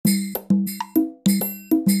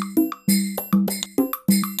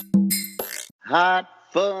Hot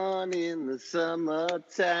fun in the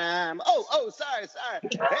summertime. Sorry.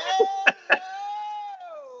 Hello!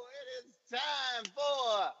 It is time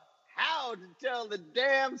for How to Tell the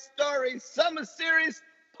Damn Story Summer Series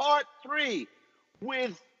Part 3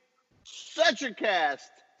 with such a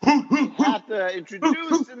cast. Have to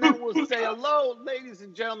introduce and then we'll say hello, ladies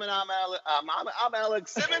and gentlemen. I'm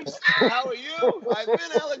Alex Simmons. How are you? I've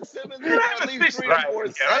been Alex Simmons for at least 3 or 4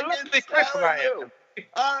 seconds. How are you?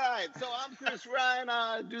 All right, so I'm Chris Ryan.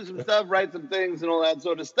 I do some stuff, write some things, and all that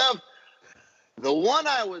sort of stuff. The one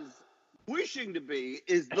I was wishing to be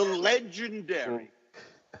is the legendary,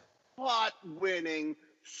 pot-winning,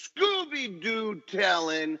 Scooby-Doo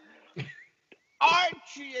telling,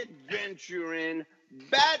 Archie adventuring,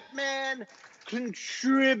 Batman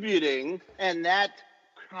contributing, and that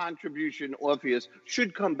contribution, Orpheus,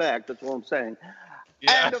 should come back. That's all I'm saying.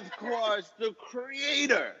 Yeah. And, of course, the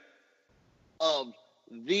creator of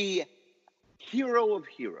the hero of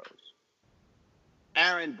heroes,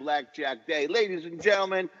 Aaron Blackjack Day. Ladies and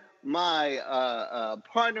gentlemen, my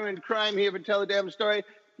partner in crime here for Tell a Damn Story,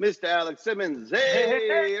 Mr. Alex Simmons. Hey,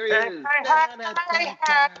 here he is.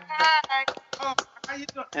 Oh, how you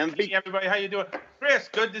doing? Hey, everybody, how you doing? Chris,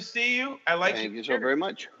 good to see you. I like Thank you so very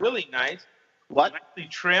much. Really nice. What? Nicely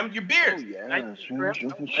trimmed. Your beard. Oh, yeah. Nicely trimmed.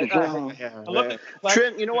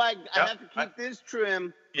 Trim, you know why I have to keep this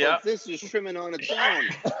trim? Yeah. This is trimming on its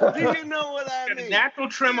own. Do you know what I mean? Natural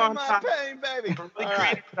trim on top. Pain, baby. Really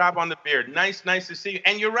creative job on the beard. Nice to see you.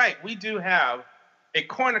 And you're right. We do have a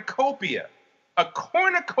cornucopia of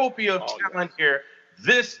talent here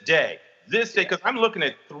this day. Because I'm looking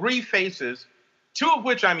at 3 faces, 2 of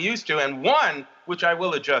which I'm used to, and 1 which I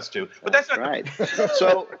will adjust to. But that's not right.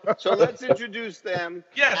 So let's introduce them.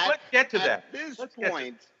 Yes, let's get to that. At this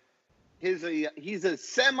point, he's a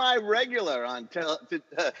semi-regular on Tell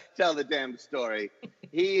the Damn Story.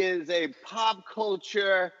 He is a pop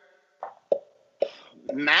culture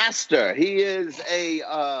master. He is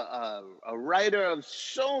a writer of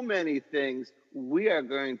so many things. We are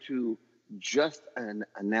going to just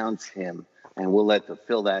announce him, and we'll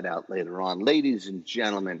fill that out later on. Ladies and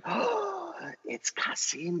gentlemen, it's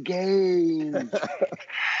Kasim Gaines.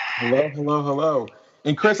 Hello.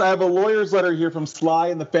 And Chris, I have a lawyer's letter here from Sly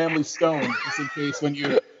and the Family Stone, just in case when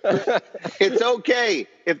you... It's okay.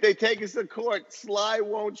 If they take us to court, Sly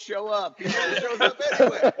won't show up. He shows up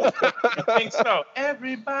anyway. I think so.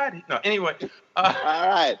 Everybody. No, anyway. All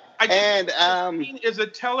right. Is a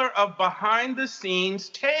teller of behind-the-scenes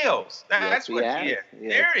tales. That's what he is. Yes.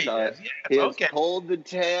 There he is. Yes. He has told the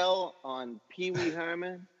tale on Pee Wee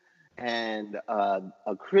Herman and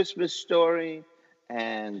A Christmas Story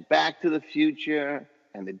and Back to the Future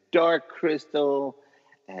and The Dark Crystal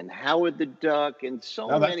and Howard the Duck, and so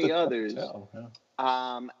many others.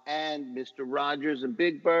 And Mr. Rogers and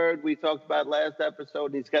Big Bird, we talked about last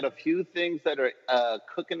episode. He's got a few things that are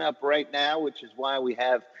cooking up right now, which is why we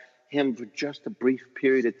have him for just a brief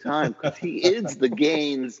period of time, because he is the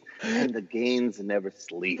Gaines, and the Gaines never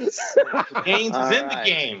sleeps. The Gaines is in the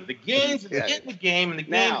game. The Gaines is in the game, and the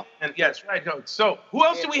game. And yes, right. So who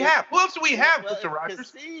else do we have? Mr. Rogers?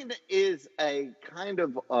 Cassine is a kind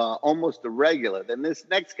of almost a regular. Then this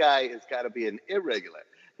next guy has got to be an irregular,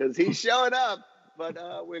 because he's showing up, but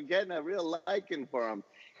we're getting a real liking for him.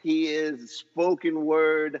 He is a spoken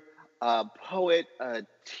word poet, a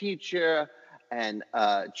teacher, and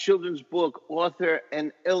children's book author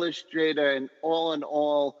and illustrator, and all in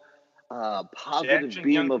all, positive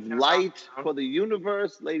beam of light for the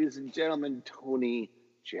universe. Ladies and gentlemen, Tony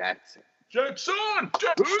Jackson. Jackson!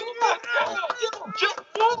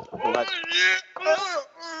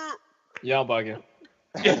 Yeah, I'll bug you.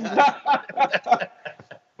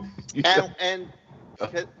 And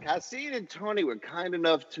Cassine and Tony were kind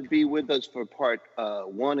enough to be with us for part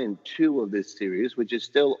 1 and 2 of this series, which is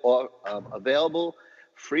still available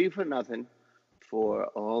free for nothing for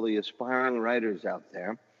all the aspiring writers out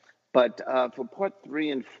there. But for part 3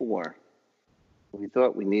 and 4, we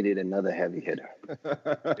thought we needed another heavy hitter.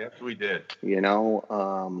 Yes, we did. You know,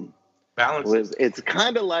 balance. It's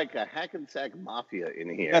kind of like a Hackensack mafia in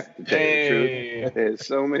here, to tell you the truth. There's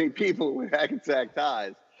so many people with Hackensack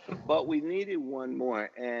ties. But we needed one more,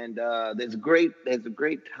 and there's a great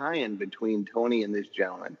tie-in between Tony and this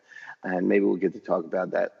gentleman, and maybe we'll get to talk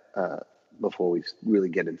about that before we really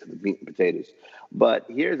get into the meat and potatoes. But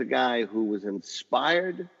here's a guy who was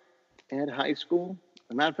inspired at high school.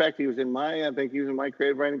 As a matter of fact, he was in my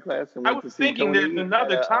creative writing class. And I was thinking there's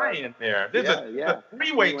another tie-in there. There's a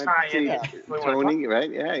 3-way tie-in. Tony,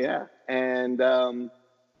 right? Yeah. And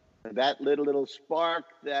that little spark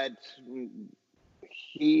that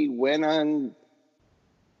he went on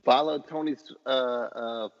follow Tony's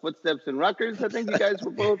footsteps in Rutgers. I think you guys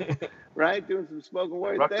were both right doing some spoken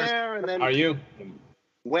word Rutgers. there, and then Are you?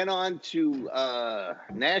 went on to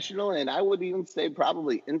national, and I would even say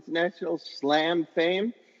probably international slam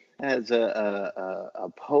fame as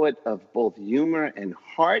a poet of both humor and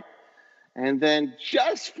heart. And then,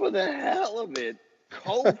 just for the hell of it,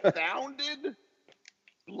 co-founded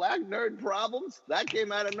Black Nerd Problems. That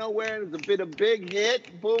came out of nowhere and it's been a big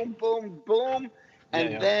hit. Boom, boom, boom.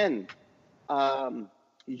 And then,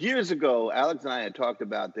 years ago, Alex and I had talked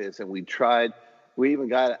about this, and we even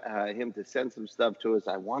got him to send some stuff to us.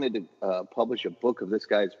 I wanted to publish a book of this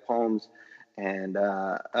guy's poems, and it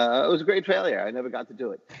was a great failure. I never got to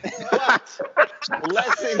do it. But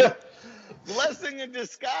blessing in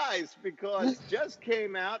disguise, because just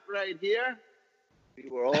came out right here. We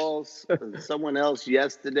were all someone else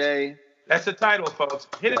yesterday. That's the title, folks.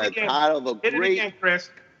 Hit it again. Hit it again, Chris.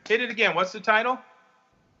 Hit it again. What's the title?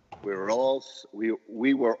 We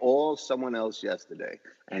were all someone else yesterday,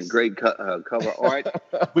 and great cover art,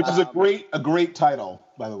 which is a great title,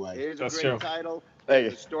 by the way. It is That's a great true. title. Thank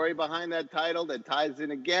There's a story behind that title that ties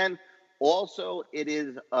in again. Also, it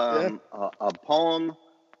is a poem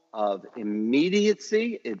of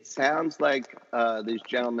immediacy. It sounds like this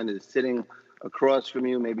gentleman is sitting across from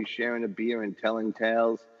you, maybe sharing a beer and telling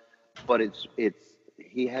tales, but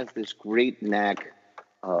he has this great knack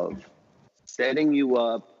of setting you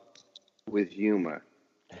up with humor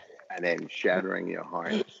and then shattering your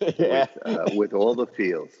heart with all the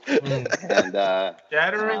feels. And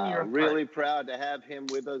Shattering your heart. Really proud to have him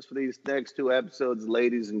with us for these next two episodes,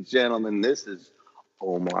 ladies and gentlemen. This is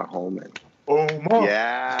Omar Holman. Omar.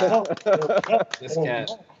 Yeah. This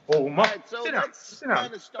cat. All Omar. right, so let's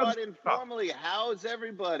kind of start informally. How's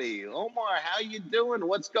everybody? Omar, how you doing?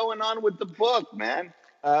 What's going on with the book, man?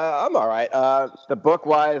 I'm all right. The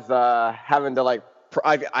book-wise, having to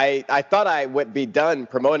I thought I would be done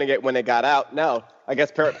promoting it when it got out. No, I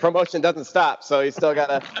guess promotion doesn't stop, so you still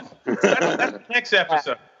gotta. That's the next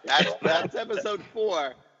episode. That's episode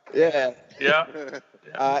 4. Yeah. Yeah.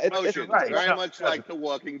 Promotion, right. very much like The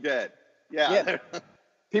Walking Dead. Yeah.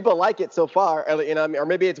 People like it so far, or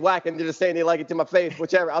maybe it's whack and they're just saying they like it to my face.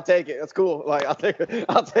 Whichever, I'll take it. That's cool. I'll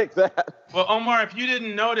take that. Well, Omar, if you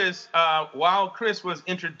didn't notice, while Chris was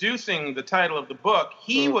introducing the title of the book,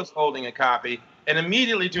 he was holding a copy, and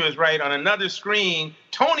immediately to his right on another scrin,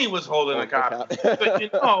 Tony was holding a copy. So you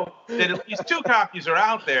know that at least 2 copies are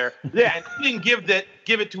out there. Yeah, and he didn't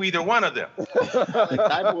give it to either one of them.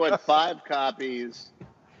 I bought 5 copies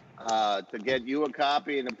to get you a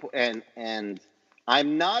copy, and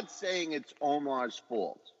I'm not saying it's Omar's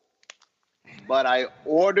fault, but I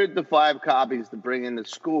ordered the 5 copies to bring into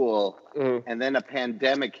school, and then a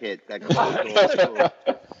pandemic hit that closed all school.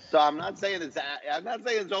 So I'm not saying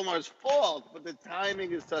it's Omar's fault, but the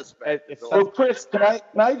timing is suspect. So, Chris, can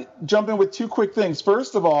I jump in with 2 quick things?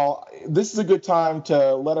 First of all, this is a good time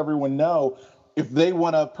to let everyone know if they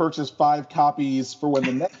want to purchase 5 copies for when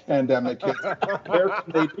the next pandemic hits. Where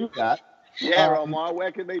can they do that? Yeah, Omar,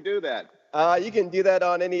 where can they do that? You can do that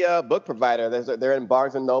on any book provider. They're in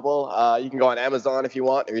Barnes and Noble. You can go on Amazon if you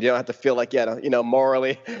want, or you don't have to feel like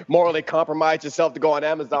morally compromise yourself to go on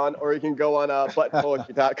Amazon, or you can go on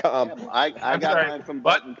buttonpoetry.com. Yeah, I got mine from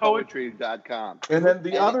buttonpoetry.com. And then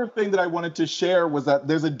the other thing that I wanted to share was that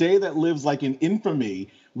there's a day that lives like in infamy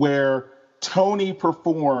where Tony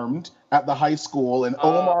performed at the high school and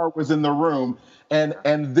Omar was in the room.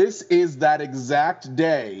 And this is that exact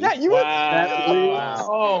day. Yeah, you were. That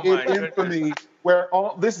lives in infamy, where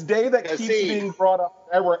this day that keeps being brought up,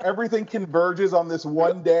 where everything converges on this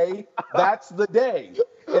one day. That's the day.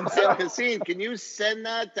 And so, Cassine, can you send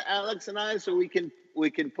that to Alex and I so we can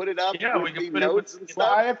put it up? Yeah, we can put notes it and well,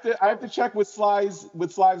 stuff. I have to check with Sly's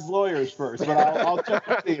lawyers first, but I'll check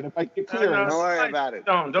and see. And if I get clearance, Don't worry about it.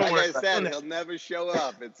 Don't worry Like I about said, it. he'll never show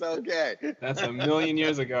up. It's okay. That's a million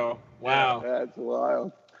years ago. Wow. That's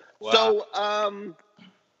wild. Wow. So,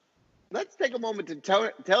 let's take a moment to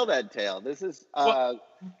tell that tale. This is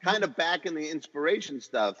kind of back in the inspiration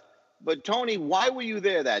stuff. But Tony, why were you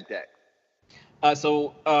there that day?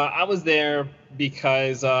 So I was there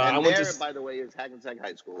because I went to. By the way, is Hackensack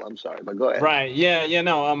High School. I'm sorry, but go ahead. Right. Yeah.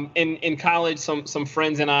 No. In college, some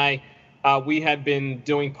friends and I, we had been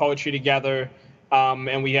doing poetry together,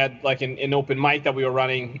 and we had like an open mic that we were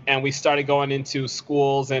running, and we started going into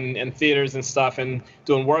schools and theaters and stuff, and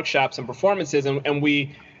doing workshops and performances, and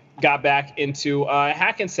we got back into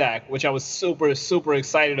Hackensack, which I was super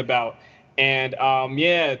excited about. And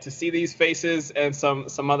to see these faces and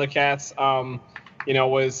some other cats,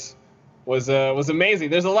 was was amazing.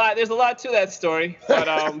 There's a lot to that story, but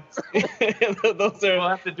those We'll are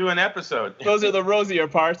have to do an episode. those are the rosier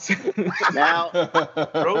parts. Now,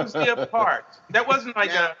 Rosier parts. That wasn't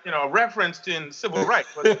like a reference to civil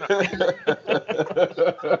rights. Was it?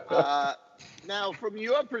 now, from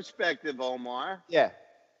your perspective, Omar, Yeah.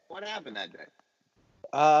 what happened that day?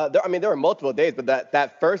 There were multiple days, but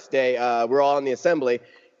that first day, we were all in the assembly,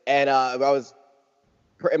 and I was,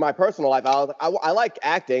 in my personal life, I like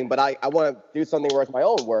acting, but I want to do something where it's my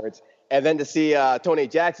own words. And then to see Tony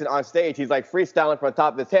Jackson on stage, he's like freestyling from the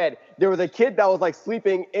top of his head. There was a kid that was like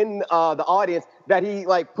sleeping in the audience that he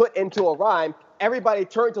like put into a rhyme. Everybody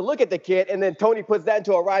turned to look at the kid, and then Tony puts that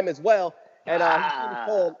into a rhyme as well. And he came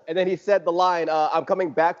home, and then he said the line, "I'm coming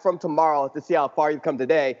back from tomorrow to see how far you've come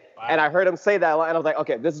today." Wow. And I heard him say that line, and I was like,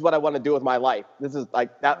 okay, this is what I want to do with my life. This is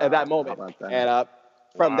like that at that moment. And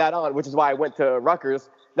from that on, which is why I went to Rutgers.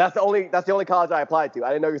 That's the only college I applied to. I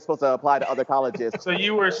didn't know you were supposed to apply to other colleges. So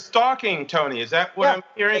you were stalking Tony. Is that what I'm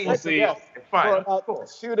hearing? Yes. Yes. Fine. For Cool.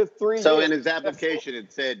 2 to 3 years. So in his application,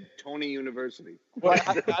 it said Tony University. I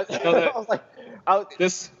was like,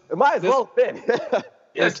 it might as well have been.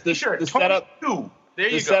 Yes, the setup. There you go.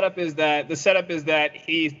 The setup is that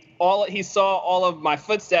he saw all of my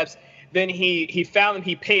footsteps. Then he found them.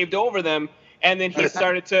 He paved over them. And then he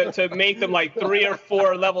started to make them like 3 or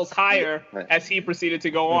 4 levels higher as he proceeded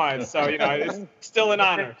to go on. So, it's still an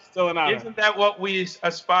honor. Isn't that what we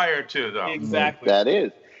aspire to, though? Exactly. That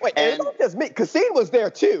is. Wait, and it's not just me. Cassine was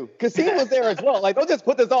there, too. Cassine was there as well. Like, don't just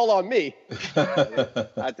put this all on me.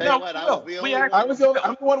 I tell you what, I was the only one.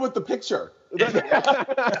 I'm the one with the picture. I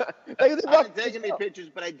didn't take any pictures,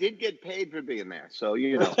 but I did get paid for being there. So,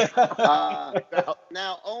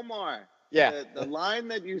 Now, Omar. Yeah. The line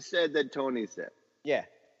that you said that Tony said. Yeah.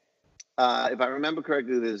 If I remember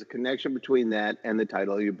correctly, there's a connection between that and the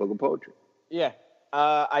title of your book of poetry. Yeah.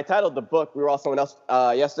 I titled the book We Were All Someone Else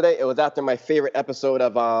yesterday. It was after my favorite episode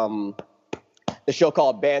of the show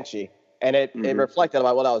called Banshee. And it reflected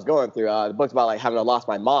about what I was going through. The book's about like having lost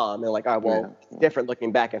my mom and like, it's different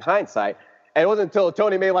looking back in hindsight. And it wasn't until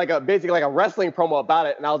Tony made basically a wrestling promo about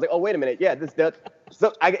it. And I was like, oh, wait a minute. Yeah, it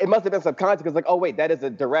must have been subconscious because that is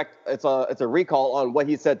it's a recall on what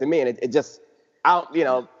he said to me. And it just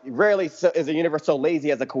rarely is a universe so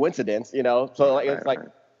lazy as a coincidence, So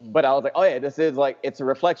but I was like, oh yeah, this is it's a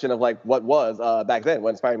reflection of what was back then, what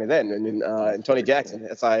inspired me then. And Tony Jackson,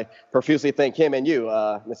 as I profusely thank him and you,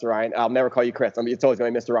 Mr. Ryan. I'll never call you Chris. It's always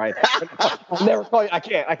going to be Mr. Ryan. I'll never call you. I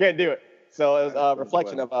can't do it. So it was a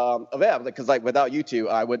reflection of that, because without you two,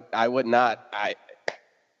 I would not.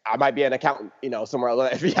 I might be an accountant, somewhere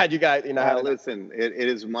else. If you had you guys, listen, it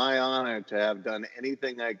is my honor to have done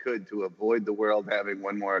anything I could to avoid the world having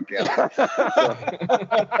one more accountant.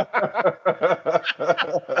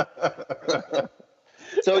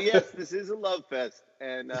 So yes, this is a love fest,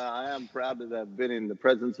 and I am proud to have been in the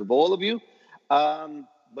presence of all of you.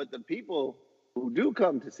 But the people who do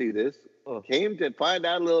come to see this came to find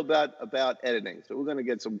out a little about editing. So we're gonna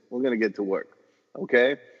get to work.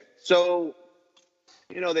 Okay, so.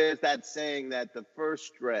 There's that saying that the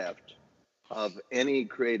first draft of any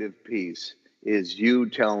creative piece is you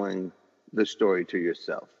telling the story to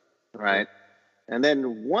yourself, right? And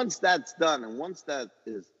then once that's done and once that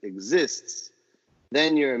exists,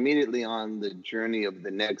 then you're immediately on the journey of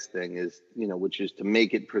the next thing which is to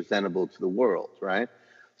make it presentable to the world, right?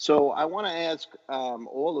 So I want to ask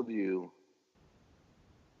all of you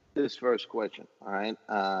this first question, all right,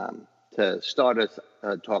 to start us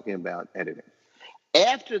talking about editing.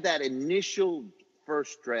 After that initial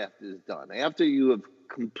first draft is done, after you have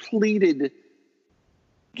completed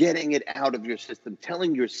getting it out of your system,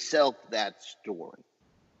 telling yourself that story,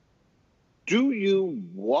 do you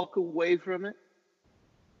walk away from it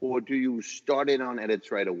or do you start in on edits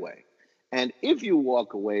right away? And if you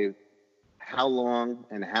walk away, how long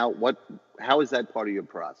and how is that part of your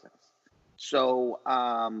process? So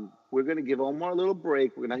we're going to give Omar a little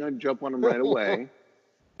break. We're not going to jump on him right away.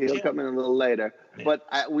 He'll come in a little later. But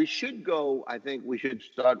I think we should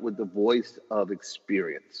start with the voice of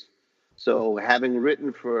experience. So having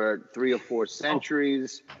written for 3 or 4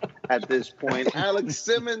 centuries at this point, Alex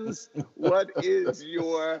Simmons, what is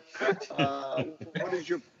your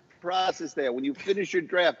process there? When you finish your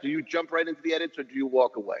draft, do you jump right into the edits or do you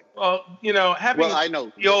walk away? Well, I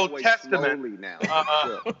know the Old Testament. Slowly now.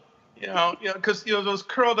 Sure. Because those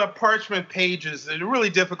curled up parchment pages are really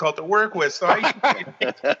difficult to work with. So I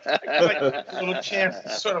get a little chance to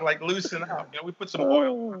sort of loosen up. We put some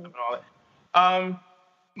oil on it and all that.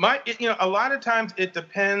 A lot of times it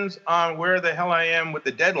depends on where the hell I am with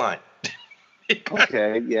the deadline.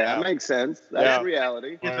 Okay, yeah, that makes sense. That's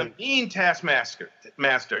reality. It's a mean taskmaster.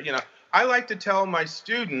 I like to tell my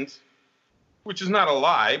students, which is not a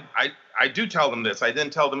lie. I do tell them this. I then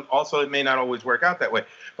tell them also it may not always work out that way.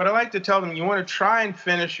 But I like to tell them you want to try and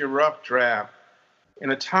finish your rough draft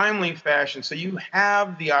in a timely fashion so you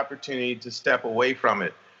have the opportunity to step away from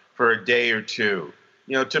it for a day or two.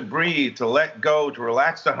 You know, to breathe, to let go, to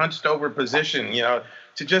relax the hunched over position, you know,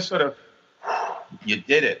 to just sort of, you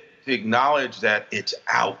did it, to acknowledge that it's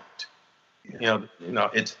out. You know,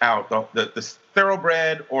 it's out. The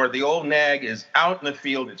thoroughbred or the old nag is out in the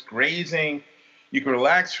field. It's grazing. You can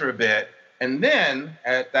relax for a bit, and then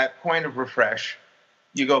at that point of refresh,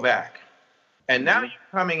 you go back. And now you're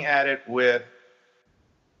coming at it with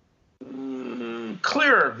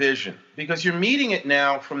clearer vision because you're meeting it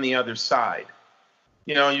now from the other side.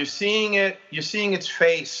 You know, you're seeing it. You're seeing its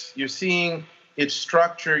face. You're seeing its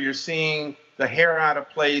structure. You're seeing the hair out of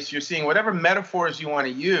place. You're seeing whatever metaphors you want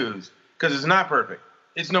to use. Because it's not perfect.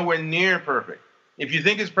 It's nowhere near perfect. If you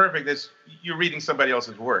think it's perfect, you're reading somebody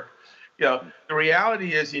else's work. You know, the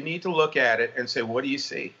reality is you need to look at it and say, what do you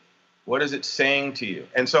see? What is it saying to you?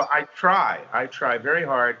 And so I try very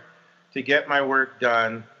hard to get my work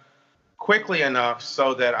done quickly enough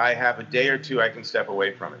so that I have a day or two I can step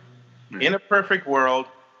away from it. Mm-hmm. In a perfect world,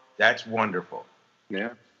 that's wonderful. Yeah.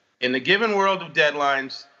 In the given world of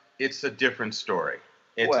deadlines, it's a different story.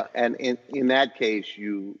 And in that case,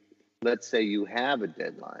 let's say you have a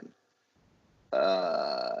deadline.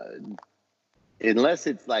 Unless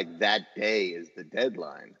it's like that day is the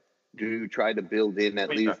deadline, do you try to build in at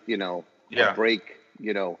least, a break?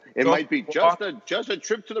 You know, it might be just a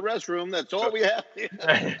trip to the restroom. That's all we have.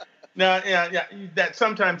 No, yeah. That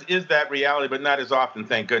sometimes is that reality, but not as often,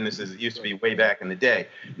 thank goodness, as it used to be way back in the day.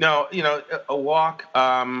 No, a walk.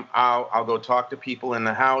 I'll go talk to people in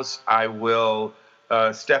the house. I will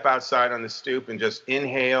step outside on the stoop and just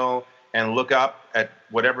inhale and look up at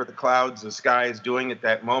whatever the sky is doing at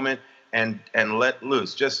that moment and let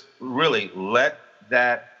loose. Just really let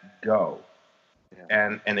that go.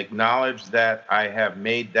 Yeah. And acknowledge that I have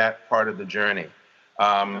made that part of the journey.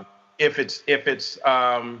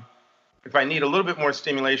 If I need a little bit more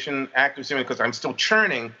stimulation, active stimulation, because I'm still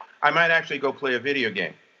churning, I might actually go play a video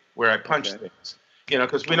game where I punch things.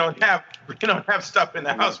 Because we don't have stuff in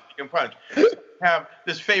the house we can punch. Have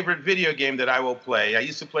this favorite video game that I will play. I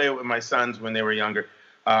used to play it with my sons when they were younger.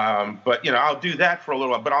 But I'll do that for a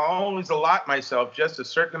little while. But I'll always allot myself just a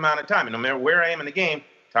certain amount of time. And no matter where I am in the game,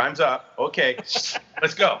 time's up. Okay,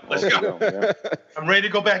 let's go. Yeah. I'm ready to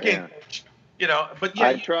go back in. But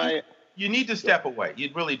you need to step away.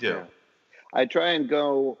 You really do. Yeah. I try and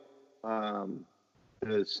go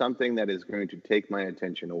to something that is going to take my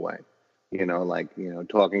attention away.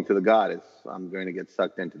 Talking to the goddess. I'm going to get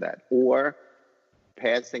sucked into that. Or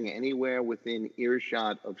passing anywhere within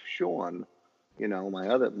earshot of Sean,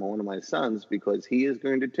 one of my sons, because he is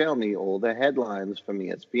going to tell me all the headlines from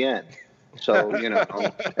ESPN. So,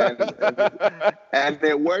 and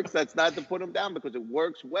it works. That's not to put him down because it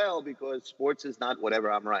works well because sports is not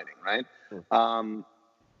whatever I'm writing, right?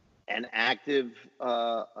 And active,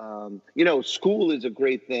 school is a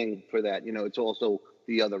great thing for that. It's also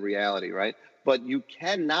the other reality, right? But you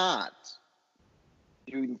cannot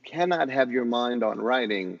have your mind on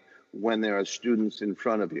writing when there are students in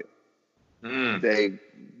front of you. They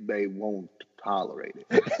won't tolerate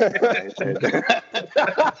it.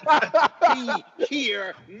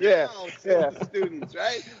 Here now, students,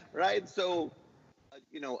 right? So,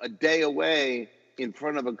 a day away in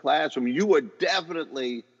front of a classroom, you are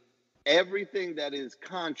definitely everything that is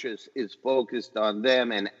conscious is focused on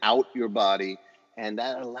them and out your body, and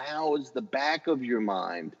that allows the back of your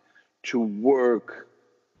mind to work,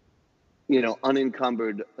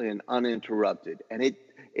 unencumbered and uninterrupted, and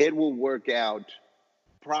it will work out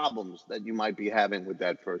problems that you might be having with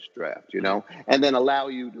that first draft, and then allow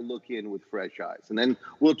you to look in with fresh eyes. And then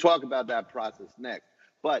we'll talk about that process next.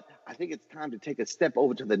 But I think it's time to take a step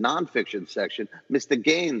over to the nonfiction section. Mr.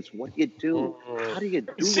 Gaines, what do you do? How do you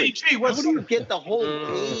do it? How do you get the whole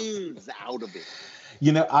Gaines out of it?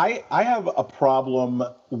 I have a problem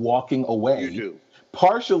walking away. You do.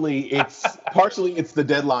 Partially it's the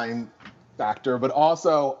deadline factor, but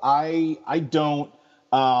also I don't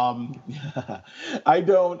I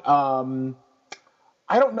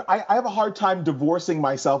have a hard time divorcing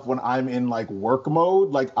myself when I'm in work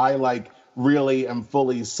mode. I really am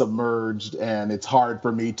fully submerged and it's hard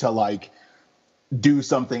for me to do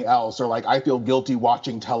something else, or I feel guilty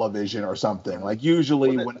watching television or something.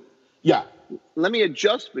 Usually Let me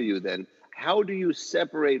adjust for you then. How do you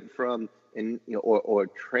separate from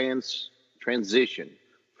transition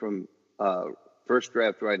from first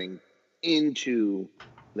draft writing into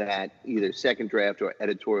that either second draft or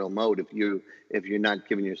editorial mode if you're not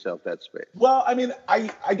giving yourself that space? Well, I mean, I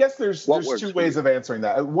guess there's two ways of answering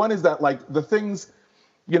that. One is that, like, the things,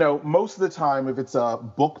 most of the time, if it's a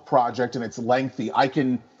book project and it's lengthy,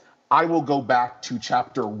 I will go back to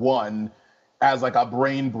chapter 1 as like a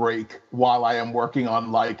brain break while I am working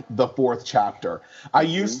on like the 4th chapter. I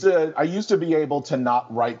used to be able to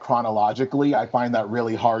not write chronologically. I find that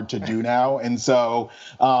really hard to do now. And so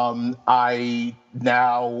I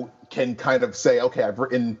now can kind of say, okay, I've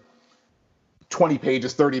written 20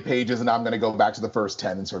 pages, 30 pages, and I'm going to go back to the first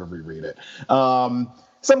 10 and sort of reread it.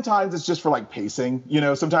 Sometimes it's just for like pacing,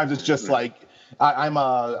 sometimes it's just like,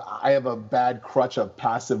 I have a bad crutch of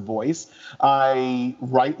passive voice. I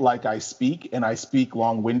write like I speak, and I speak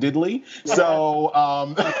long-windedly. So,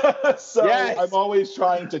 yes. I'm always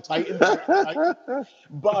trying to tighten.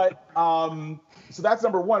 But so that's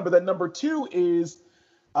number one. But then number two is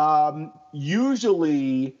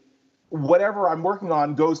usually whatever I'm working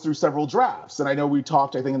on goes through several drafts. And I know we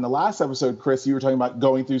talked, I think in the last episode, Chris, you were talking about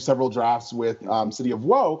going through several drafts with City of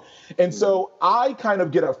Woe. And so I kind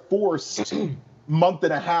of get a forced month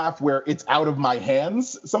and a half where it's out of my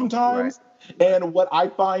hands sometimes. Right. And what I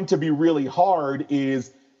find to be really hard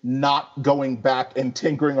is not going back and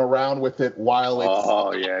tinkering around with it while it's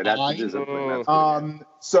that's a discipline.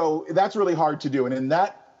 So that's really hard to do. And in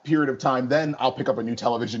that period of time, then I'll pick up a new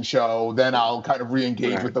television show, then I'll kind of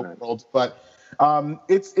re-engage with the world. But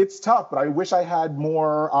it's tough, but I wish I had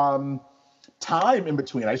more time in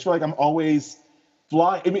between. I just feel like I'm always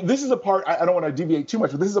flying. I mean, this is a part, I don't want to deviate too much,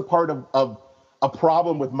 but this is a part of a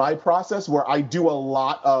problem with my process where I do a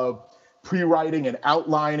lot of pre-writing and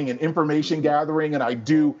outlining and information gathering, and I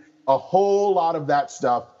do a whole lot of that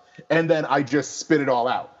stuff, and then I just spit it all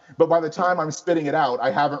out. But by the time I'm spitting it out,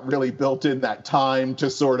 I haven't really built in that time to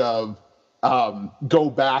sort of go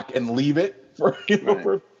back and leave it for,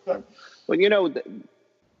 for time. Well,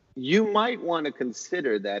 you might want to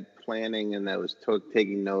consider that planning and those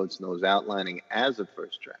taking notes and those outlining as a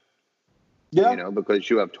first draft. Yeah. Because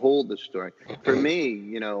you have told the story. For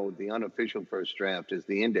me, the unofficial first draft is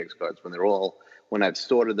the index cards when I've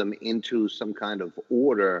sorted them into some kind of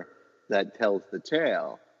order that tells the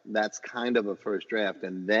tale. That's kind of a first draft,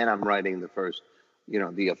 and then I'm writing the first,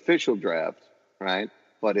 the official draft, right?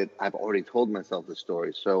 But I've already told myself the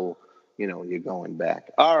story, so you're going back.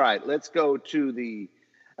 All right, let's go to the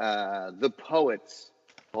poets.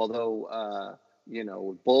 Although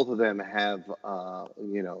both of them have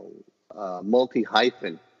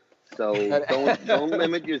multi-hyphen, so don't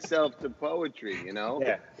limit yourself to poetry.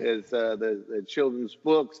 Yeah. There's the children's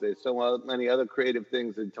books. There's so many other creative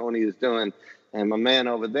things that Tony is doing. And my man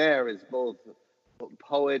over there is both a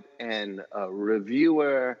poet and a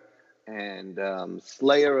reviewer and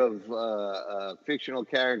slayer of fictional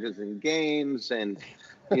characters in games and,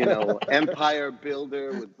 empire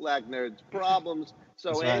builder with Black Nerds Problems.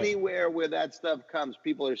 So anywhere where that stuff comes,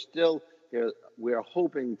 people are still, we're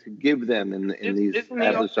hoping to give them in these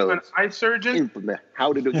episodes. Eye surgeon?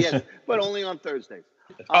 How to do yes, but only on Thursdays.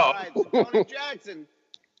 All right, so Tony Jackson.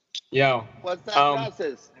 Yo. What's that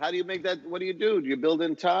process? How do you make that? What do you do? Do you build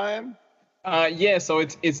in time? So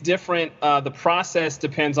it's different. The process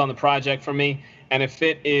depends on the project for me, and if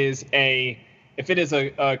it is a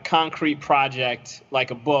concrete project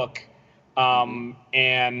like a book,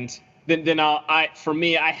 and then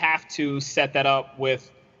I have to set that up with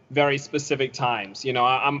very specific times.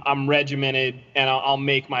 I'm regimented, and I'll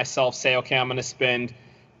make myself say, okay, I'm going to spend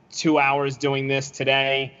 2 hours doing this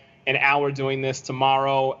today, an hour doing this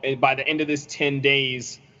tomorrow, and by the end of this 10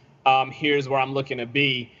 days, here's where I'm looking to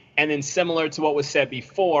be. And then similar to what was said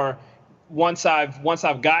before, once I've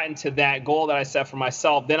gotten to that goal that I set for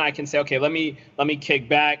myself, then I can say, okay, let me kick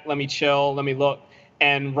back, let me chill, let me look.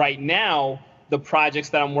 And right now, the projects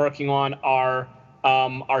that I'm working on are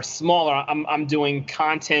smaller. I'm doing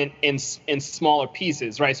content in smaller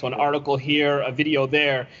pieces, right? So an article here, a video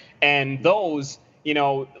there, and those,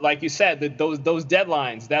 like you said, those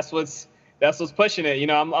deadlines. That's what's pushing it.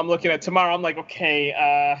 I'm looking at tomorrow. I'm like, okay,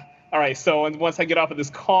 all right. So once I get off of this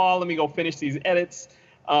call, let me go finish these edits.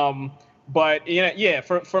 But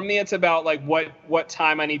for me, it's about like what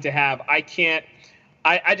time I need to have. I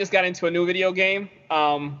just got into a new video game,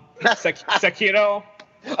 Sekiro.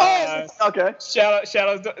 Okay.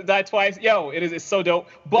 Shadows Die Twice. Yo, it's so dope.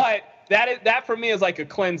 But that for me is like a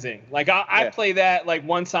cleansing. Like I play that like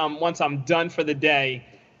once I'm done for the day,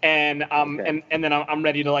 and and then I'm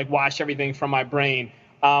ready to like wash everything from my brain.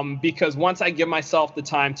 Because once I give myself the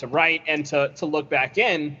time to write and to look back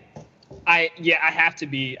in, I have to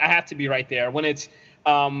be right there. When it's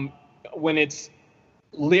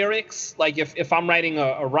lyrics, like if I'm writing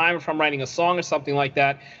a rhyme, if I'm writing a song or something like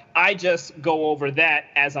that, I just go over that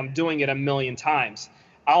as I'm doing it a million times.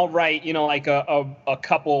 I'll write, like a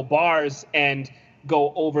couple bars and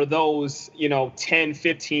go over those, 10,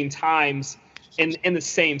 15 times in the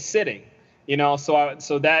same sitting,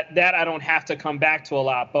 so that I don't have to come back to a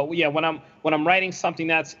lot. But yeah, when I'm writing something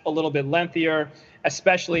that's a little bit lengthier,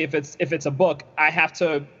 especially if it's a book, I have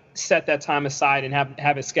to set that time aside and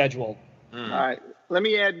have it scheduled. All right. Let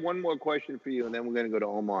me add one more question for you, and then we're going to go to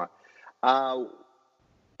Omar.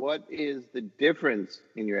 What is the difference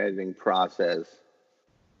in your editing process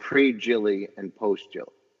pre-Jilly and post-Jilly?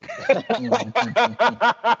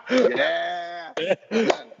 Yeah.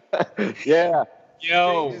 Yeah.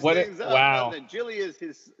 Yo, wow. Jilly is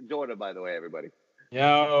his daughter, by the way, everybody.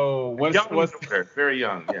 Yo, what's very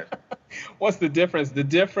young, yes. What's the difference? The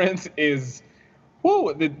difference is,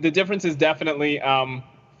 the difference is definitely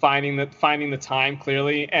finding the time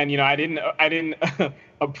clearly. And I didn't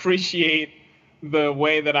appreciate the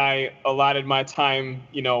way that I allotted my time,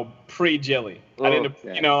 pre-Jilly. I didn't,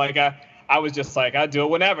 yeah. I was just like, I do it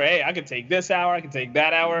whenever. Hey, I could take this hour, I could take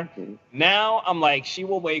that hour. Mm-hmm. Now I'm like, she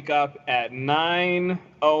will wake up at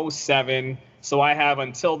 9:07, so I have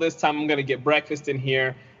until this time. I'm gonna get breakfast in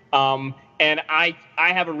here, and I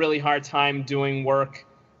have a really hard time doing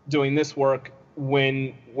this work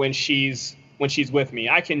when she's with me.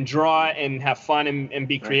 I can draw and have fun and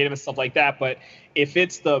be creative and stuff like that, but if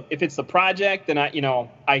it's the project, then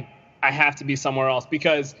I have to be somewhere else,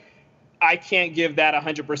 because I can't give that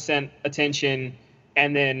 100% attention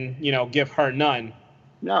and then, give her none.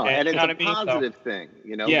 No, and it's a positive thing,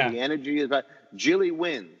 Yeah. The energy is right. Jilly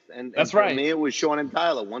wins. And that's for right. me, it was Sean and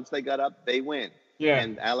Tyler. Once they got up, they win. Yeah.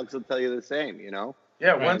 And Alex will tell you the same, Yeah,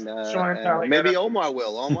 once Sean and Tyler. Maybe Omar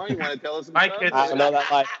will. Omar, you want to tell us about it? I don't know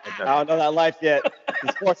that life. I don't know that life yet.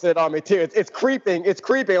 He's forcing it on me, too. It's creeping. It's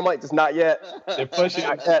creeping. I'm like, just not yet. They're pushing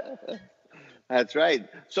it. That's right.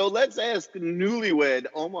 So let's ask newlywed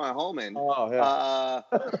Omar Holman. Oh, yeah.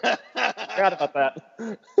 Forgot about that.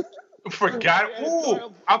 Forgot.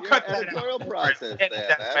 Ooh, I'll cut that editorial out. process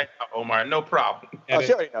Right, Omar, no problem. Oh,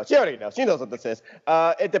 she already knows. She knows what this is.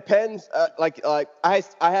 It depends. Like I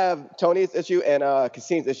have Tony's issue and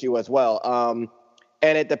Cassine's issue as well.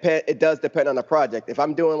 And it does depend on the project. If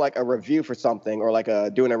I'm doing like a review for something, or like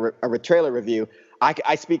doing a trailer review,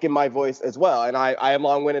 I speak in my voice as well, and I am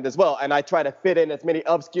long-winded as well, and I try to fit in as many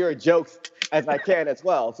obscure jokes as I can as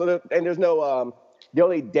well. So there's no the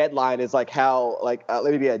only deadline is like how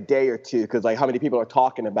maybe a day or two, because like how many people are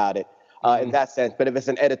talking about it in that sense. But if it's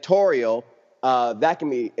an editorial, that can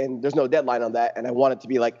be, and there's no deadline on that, and I want it to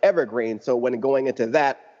be like evergreen. So when going into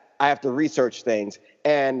that, I have to research things,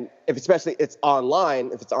 and especially it's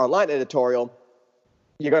online editorial,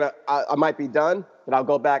 I might be done, but I'll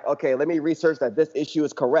go back. Okay, let me research that this issue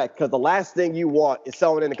is correct, because the last thing you want is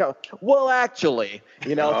someone in the comment, well, actually,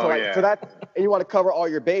 so that, and you want to cover all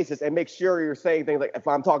your bases and make sure you're saying things like, if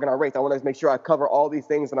I'm talking on race, I want to make sure I cover all these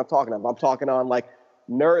things that I'm talking about. If I'm talking on like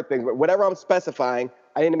nerd things, whatever I'm specifying,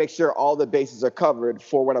 I need to make sure all the bases are covered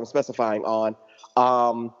for what I'm specifying on.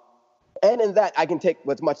 And in that, I can take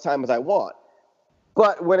as much time as I want.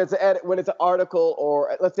 But when it's an article,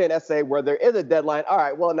 or let's say an essay where there is a deadline, all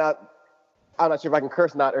right, well, now, I'm not sure if I can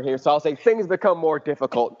curse not or here, so I'll say things become more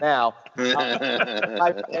difficult now.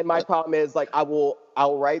 And my problem is, like, I will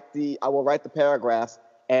write the paragraphs,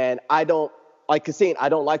 and I don't, like Cassine, I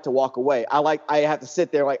don't like to walk away. I have to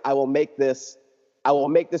sit there, like, I will make this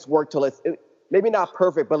work till it's maybe not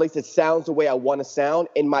perfect, but at least it sounds the way I want to sound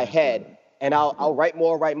in my head. And I'll write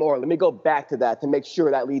more. Let me go back to that to make sure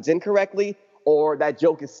that leads in correctly, or that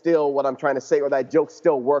joke is still what I'm trying to say, or that joke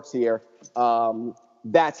still works here.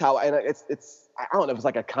 That's how, and it's I don't know if it's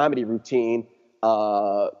like a comedy routine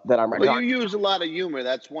that I'm. Well, you use a lot of humor.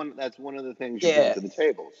 That's one of the things you bring to the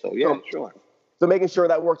table. So yeah, sure. So making sure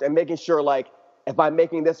that works, and making sure, like, if I'm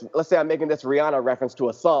making this, let's say I'm making this Rihanna reference to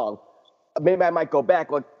a song, maybe I might go back,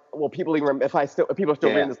 like, well, people even remember, if people are still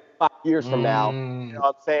reading this 5 years from now, you know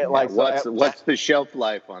what I'm saying? Like, what's the shelf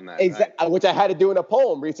life on that? Exactly, right? Which I had to do in a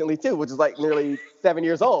poem recently too, which is like nearly 7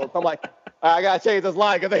 years old. So I'm like, I gotta change this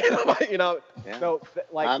line because Yeah. So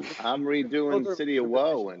like, I'm redoing City of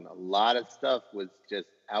Woe, and a lot of stuff was just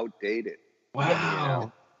outdated.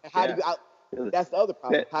 Wow. How do you? That's the other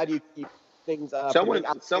problem. How do you keep things? Someone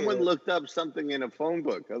looked up something in a phone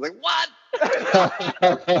book. I was like, what? I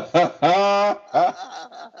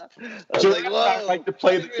was like, whoa! I like to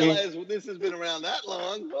play the game. This has been around that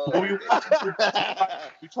long. You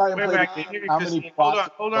try and play the game. How many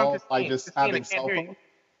hold on, by just having cell phones?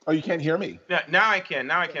 Oh, you can't hear me? Yeah, now I can.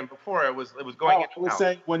 Before it was going in I and was out.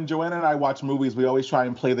 saying when Joanna and I watch movies, we always try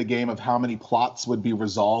and play the game of how many plots would be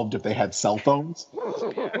resolved if they had cell phones.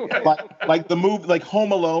 Like the movie, like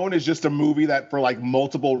Home Alone is just a movie that for like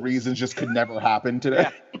multiple reasons just could never happen today.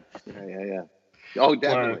 Yeah. Oh,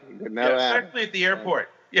 definitely. Could never happen. Especially at the airport.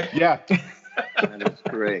 Yeah. Yeah. That is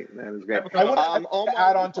great. I want to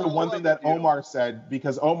add on to one thing that Omar said,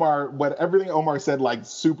 because everything Omar said like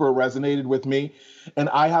super resonated with me, and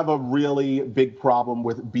I have a really big problem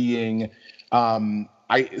with being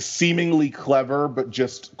seemingly clever but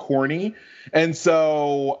just corny, and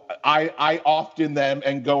so I often then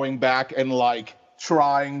am going back and like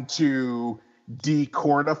trying to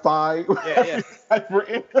decornify.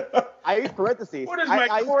 I use parentheses. What is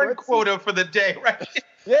my corn quota for the day, right?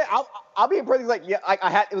 Yeah, I'll be in parentheses like,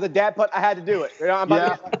 it was a dad pun, I had to do it. You know,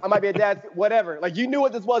 I might be a dad, whatever. Like, you knew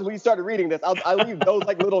what this was when you started reading this. I leave those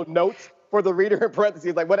like little notes for the reader in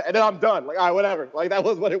parentheses, like what, and then I'm done. Like, all right, whatever. Like, that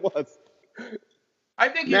was what it was. I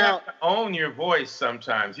think you have to own your voice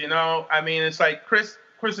sometimes. You know, I mean, it's like Chris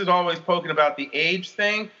is always poking about the age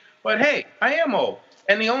thing, but hey, I am old.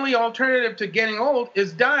 And the only alternative to getting old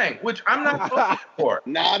is dying, which I'm not looking for.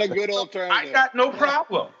 Not a good alternative. I got no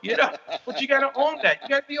problem, you know. But you got to own that. You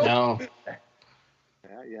got to be old.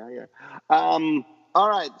 Yeah. All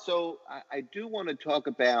right. So I do want to talk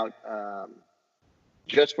about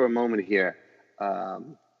just for a moment here.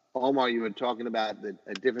 Omar, you were talking about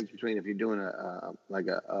a difference between if you're doing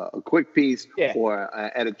a quick piece or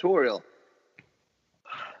an editorial.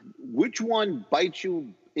 Which one bites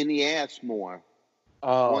you in the ass more?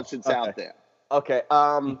 Once it's out there. Okay.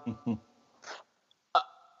 A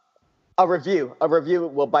review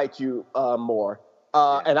will bite you more.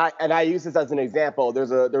 And I use this as an example. There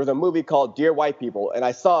was a movie called Dear White People, and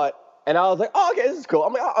I saw it, and I was like, oh, okay, this is cool.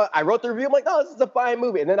 I'm like, I wrote the review. I'm like, no, this is a fine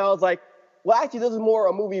movie. And then I was like, well, actually, this is more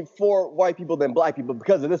a movie for white people than black people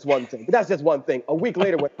because of this one thing. But that's just one thing. A week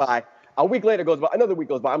later went by. A week later goes by. Another week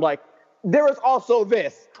goes by. I'm like, there is also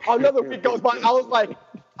this. Another week goes by. I was like,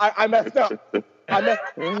 I messed up.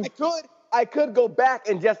 I could go back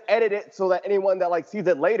and just edit it so that anyone that like sees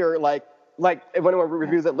it later, like if anyone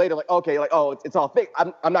reviews it later, like, okay, like, oh, it's all fake.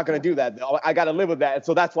 I'm not gonna do that though. I gotta live with that. And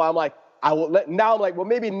so that's why I'm like, now I'm like, well,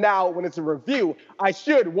 maybe now when it's a review, I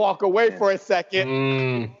should walk away for a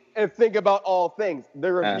second and think about all things.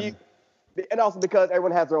 The review, and also because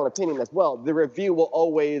everyone has their own opinion as well, the review will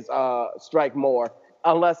always strike more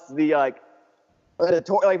unless the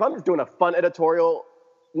editorial. Like if I'm just doing a fun editorial,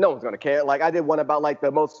 no one's gonna care. Like I did one about like the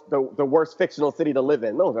worst fictional city to live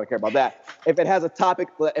in. No one's gonna care about that. If it has a topic,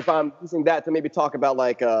 if I'm using that to maybe talk about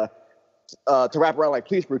like to wrap around like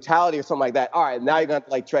police brutality or something like that. All right, now you're gonna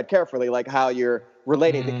like tread carefully, like how you're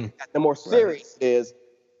relating to that. The more serious it is,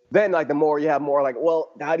 then like the more you have more like,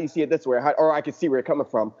 well, how do you see it this way? Or I can see where you're coming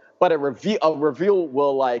from. But a review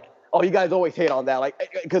will like, oh, you guys always hate on that, like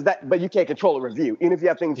because but you can't control a review, even if you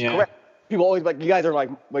have things correct. People always like, you guys are like,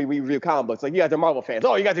 when we review comic books, like you guys are Marvel fans.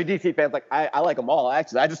 Oh, you guys are DC fans. Like I like them all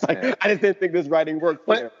actually. I just didn't think this writing worked.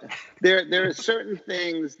 But there are certain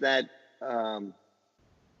things that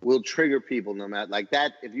will trigger people no matter like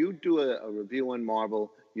that. If you do a review on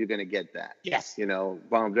Marvel, you're gonna get that. Yes. You know,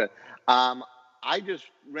 I just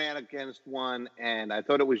ran against one and I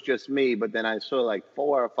thought it was just me, but then I saw like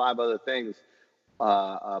 4 or 5 other things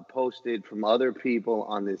posted from other people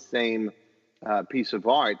on this same piece of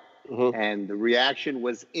art. And the reaction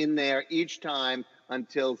was in there each time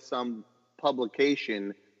until some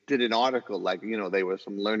publication did an article, like, you know, they were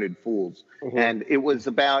some learned fools. And it was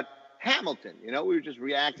about Hamilton. You know, we were just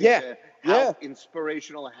reacting to how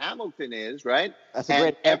inspirational Hamilton is, right?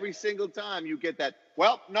 And every single time you get that,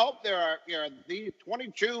 well, nope, there are the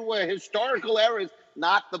 22 historical errors.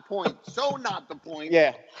 Not the point. So not the point.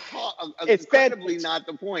 Yeah. It's incredibly not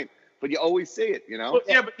the point. But you always see it, you know? Well,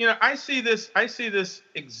 yeah, but, you know, I see this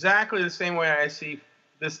exactly the same way I see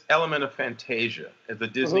this element of Fantasia as the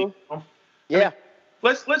Disney film. Yeah. I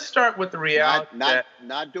mean, let's start with the reality.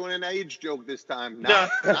 Not doing an age joke this time. No.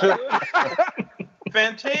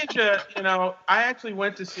 Fantasia, you know, I actually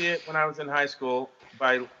went to see it when I was in high school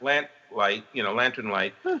by Lantern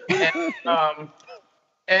Light.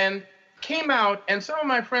 And came out, and some of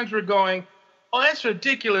my friends were going, oh, that's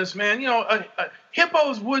ridiculous, man. You know,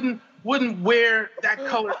 hippos wouldn't wear that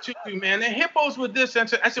color tutu, man. The hippos with this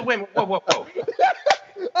and I said, wait a minute, whoa.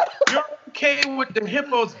 You're okay with the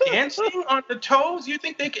hippos dancing on the toes? You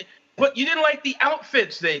think they can? But you didn't like the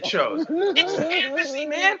outfits they chose. It's fantasy,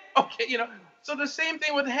 man. Okay, you know. So the same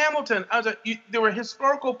thing with Hamilton. I was like, there were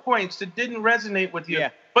historical points that didn't resonate with you,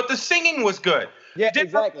 but the singing was good. Yeah, Did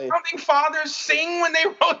exactly. the founding fathers sing when they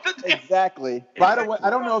wrote the damn? Exactly. By the way, I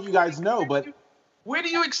don't know if you guys know, but Where do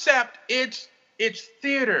you accept it's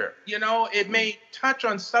theater? You know, it may touch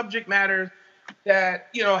on subject matters that,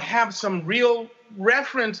 you know, have some real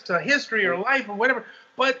reference to history or life or whatever,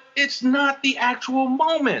 but it's not the actual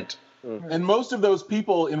moment. And most of those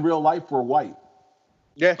people in real life were white.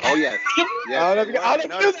 Yeah. Oh yes. Yes. I don't know if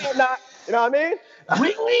you do that or not. You know what I mean?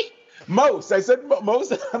 Really? Most. I said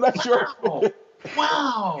most. I'm not sure.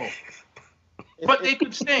 Wow. But they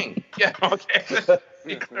could sing. Yeah, okay. Let's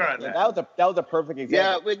be clear on that. That was a perfect Yeah,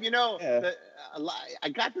 example. but you know, Yeah. I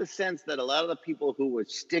got the sense that a lot of the people who were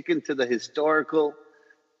sticking to the historical,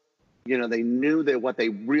 you know, they knew that what they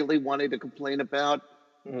really wanted to complain about,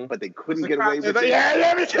 but they couldn't get away with it. Yeah,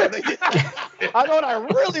 let me I know what I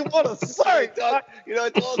really want to say. You know,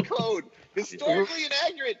 it's all code. Historically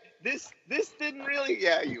inaccurate. This didn't really.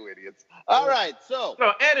 Yeah, you idiots. All right, so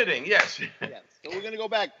editing, yes. yes, so we're gonna go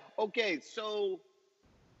back. Okay, so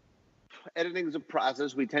editing is a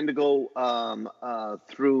process. We tend to go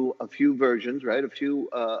through a few versions, right? A few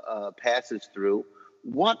passes through.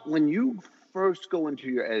 When you first go into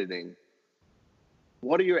your editing,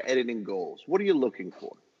 what are your editing goals? What are you looking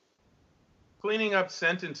for? Cleaning up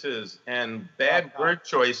sentences and bad word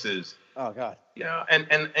choices. Oh God. You know, and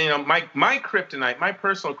you know, my kryptonite, my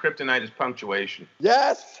personal kryptonite is punctuation.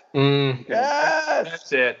 Yes. That's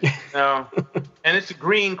Yes. it. No. And it's a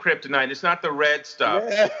green kryptonite. It's not the red stuff.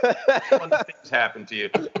 Yeah. When things happen to you.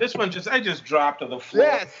 This one I just dropped to the floor.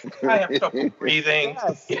 Yes. I have trouble breathing.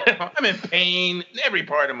 Yes. You know, I'm in pain in every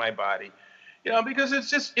part of my body. You know, because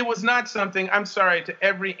it was not something, I'm sorry to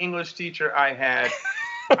every English teacher I had.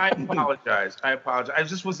 I apologize. I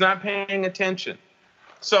just was not paying attention.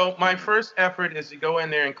 So my first effort is to go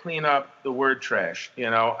in there and clean up the word trash, you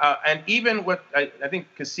know, and even what I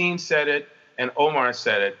think Cassine said it and Omar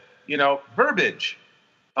said it, you know, verbiage.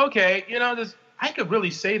 Okay, you know, I could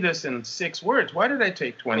really say this in 6 words. Why did I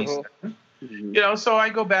take 27? You know, so I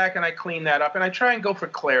go back and I clean that up and I try and go for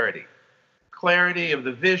clarity. Clarity of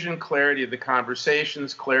the vision, clarity of the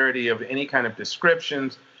conversations, clarity of any kind of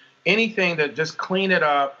descriptions, anything that just clean it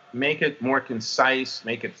up, make it more concise,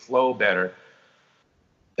 make it flow better.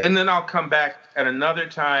 And then I'll come back at another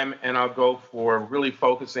time and I'll go for really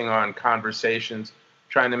focusing on conversations,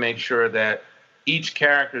 trying to make sure that each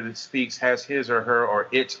character that speaks has his or her or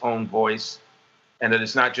its own voice, and that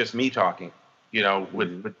it's not just me talking, you know,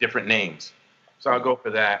 with different names. So I'll go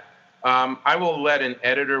for that. I will let an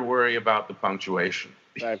editor worry about the punctuation.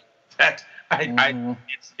 Right.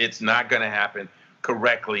 It's not going to happen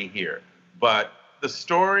correctly here. But the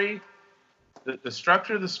story, the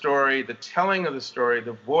structure of the story, the telling of the story,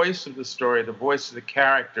 the voice of the story, the voice of the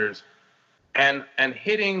characters, and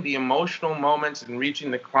hitting the emotional moments and reaching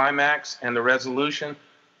the climax and the resolution,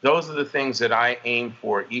 those are the things that I aim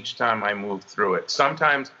for each time I move through it.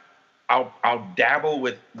 Sometimes I'll dabble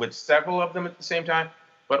with several of them at the same time,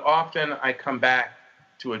 but often I come back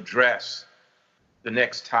to address the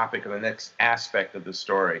next topic or the next aspect of the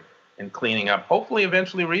story and cleaning up, hopefully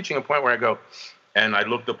eventually reaching a point where I go, and I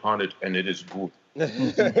looked upon it and it is good.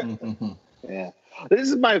 Yeah. This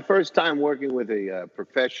is my first time working with a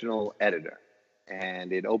professional editor,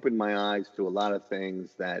 and it opened my eyes to a lot of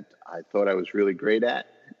things that I thought I was really great at.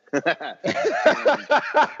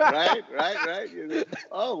 Right.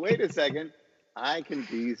 Oh, wait a second. I can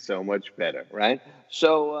be so much better, right?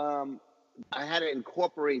 So I had to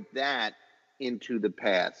incorporate that into the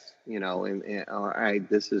past, you know, and all right,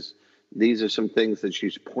 these are some things that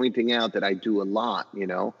she's pointing out that I do a lot, you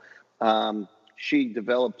know. She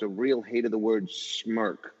developed a real hate of the word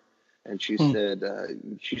smirk. And she said,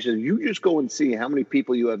 you just go and see how many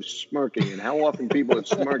people you have smirking and how often people are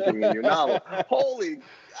smirking in your novel. Holy,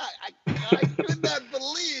 I could not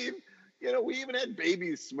believe, you know, we even had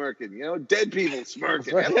babies smirking, you know, dead people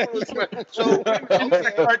smirking. Everyone was smirking. So,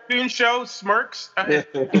 A cartoon show, Smirks.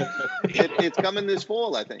 it's coming this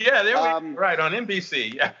fall, I think. Yeah, right, on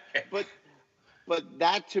NBC. Yeah. But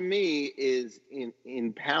that to me is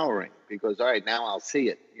empowering because, all right, now I'll see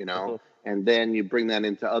it, you know, and then you bring that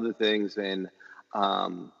into other things. And,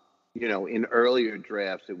 you know, in earlier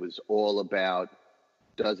drafts, it was all about,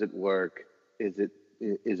 does it work? Is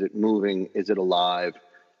it moving? Is it alive?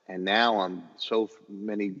 And now I'm so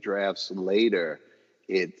many drafts later,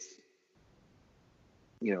 it's,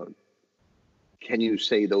 you know, can you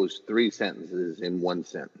say those 3 sentences in 1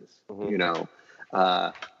 sentence? You know,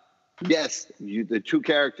 yes, the 2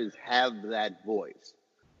 characters have that voice,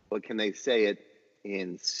 but can they say it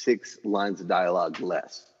in 6 lines of dialogue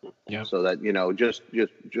less? Yep. So that, you know, just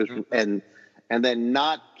and then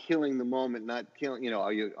not killing the moment, not killing, you know,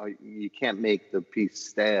 you can't make the piece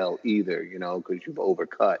stale either, you know, because you've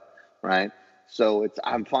overcut, right? So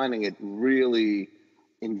I'm finding it really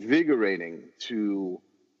invigorating to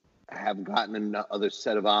have gotten another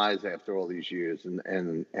set of eyes after all these years,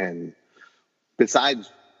 and besides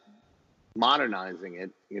modernizing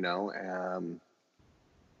it,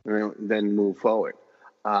 then move forward.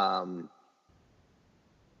 I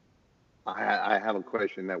have a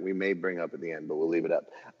question that we may bring up at the end, but we'll leave it up.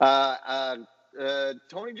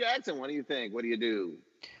 Tony Jackson, what do you think? What do you do?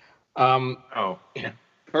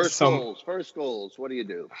 First goals. What do you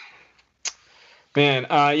do? Man,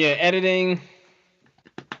 editing.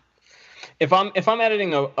 If I'm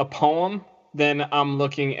editing a poem, then I'm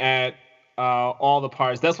looking at all the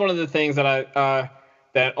parts. That's one of the things that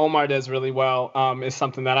that Omar does really well. Is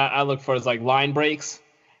something that I look for is like line breaks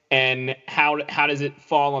and how does it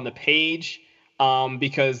fall on the page?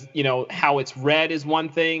 Because how it's read is one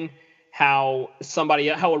thing, how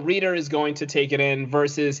a reader is going to take it in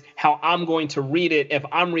versus how I'm going to read it if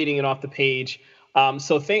I'm reading it off the page.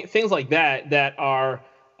 So things like that are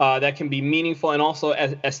that can be meaningful and also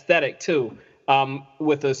aesthetic too.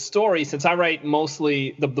 With a story, since I write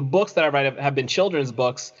mostly the books that I write have been children's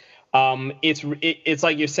books. It's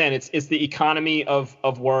like you're saying, it's the economy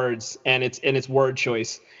of words and it's word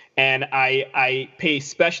choice. And I pay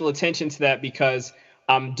special attention to that because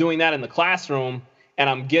I'm doing that in the classroom and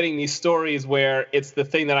I'm getting these stories where it's the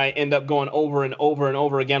thing that I end up going over and over and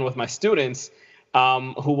over again with my students,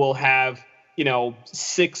 who will have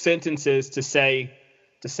 6 sentences to say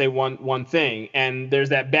one thing. And there's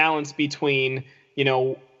that balance between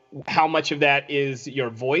how much of that is your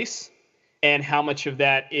voice and how much of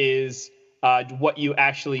that is what you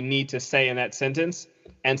actually need to say in that sentence.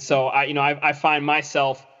 And so I find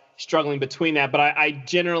myself struggling between that, but I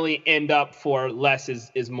generally end up for less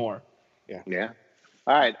is more. Yeah.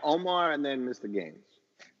 All right, Omar, and then Mr. Gaines.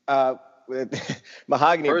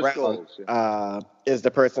 Mahogany First Brown goals, is the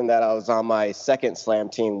person that I was on my second slam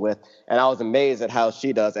team with, and I was amazed at how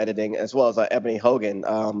she does editing, as well as Ebony Hogan.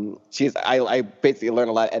 I basically learned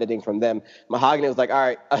a lot of editing from them. Mahogany was like, all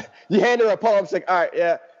right, you hand her a poem, she's like, all right,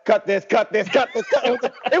 yeah, cut this.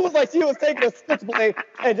 It was like she was taking a switchblade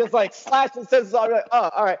and just like slashing sentences. I was like, oh,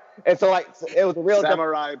 all right. And so it was a real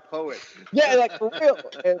samurai poet. Yeah, like for real.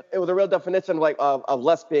 It was a real definition of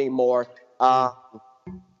less being more.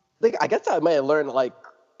 I guess I may have learned like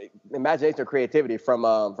imagination or creativity from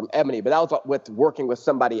Ebony, but that was with working with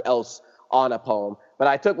somebody else on a poem. But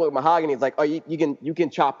I took what Mahogany is like, oh, you can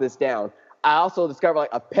chop this down. I also discovered like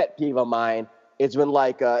a pet peeve of mine is when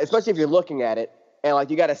like, especially if you're looking at it and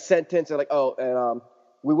like you got a sentence and like, oh, and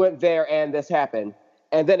we went there and this happened.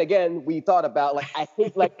 And then again, we thought about like, I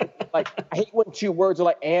hate I hate when 2 words are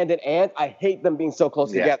like and. I hate them being so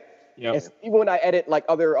close together. Yep. Even when I edit like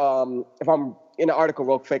other, if I'm in an article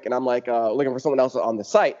real quick and I'm like looking for someone else on the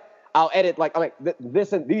site, I'll edit like I'm like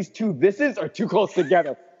this and these 2 thises are too close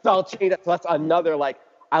together, so I'll change that. So that's another like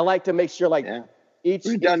I like to make sure like each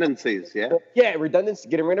redundancies, redundancy,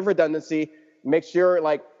 getting rid of redundancy. Make sure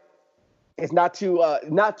like it's not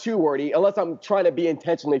too wordy unless I'm trying to be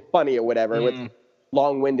intentionally funny or whatever, with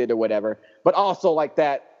long-winded or whatever. But also like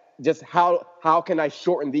that, just how can I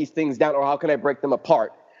shorten these things down, or how can I break them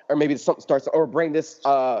apart, or maybe something starts or bring this.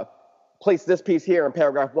 Place this piece here in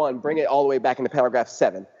paragraph 1, bring it all the way back into paragraph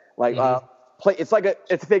 7. Like,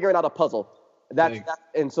 it's figuring out a puzzle.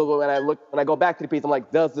 And so when I go back to the piece, I'm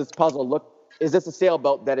like, does this puzzle look? Is this a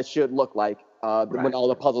sailboat that it should look like when all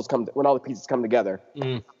the pieces come together?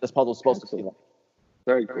 This puzzle is supposed to be like.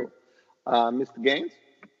 Very cool, Mr. Gaines.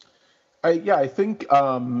 I think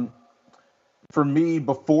for me,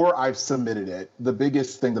 before I've submitted it, the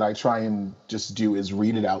biggest thing that I try and just do is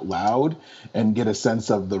read it out loud and get a sense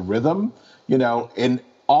of the rhythm, and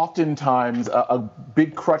oftentimes a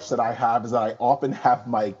big crutch that I have is that I often have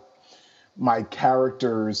my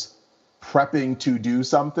characters prepping to do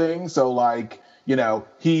something. So like,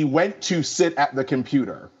 he went to sit at the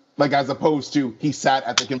computer, like as opposed to he sat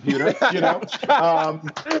at the computer,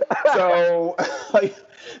 so like,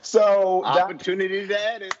 so opportunity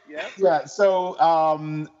to edit. Yeah.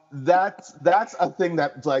 So that's a thing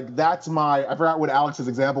that's like, that's my, I forgot what Alex's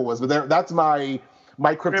example was, but that's my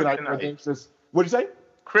kryptonite. What'd you say?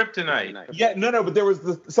 Kryptonite. Yeah, no, but there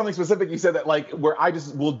was something specific you said that like where I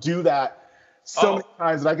just will do that so many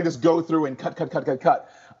times that I can just go through and cut.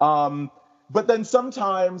 But then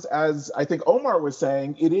sometimes, as I think Omar was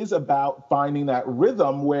saying, it is about finding that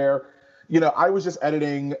rhythm where, I was just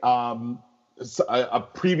editing a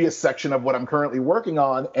previous section of what I'm currently working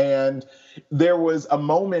on, and there was a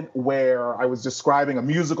moment where I was describing a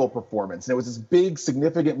musical performance, and it was this big,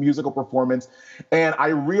 significant musical performance, and I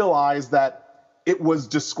realized that it was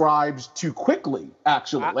described too quickly,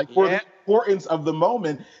 actually, for the importance of the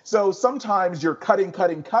moment. So sometimes you're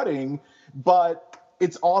cutting, but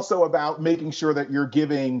it's also about making sure that you're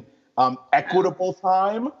giving equitable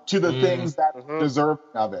time to the things that deserve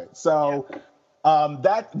of it. So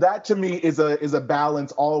that to me is a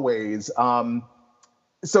balance always.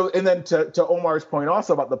 So, and then to Omar's point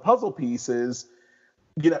also about the puzzle pieces,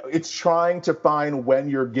 it's trying to find when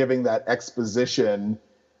you're giving that exposition,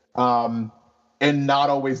 and not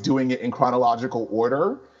always doing it in chronological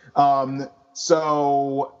order.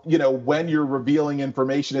 So, when you're revealing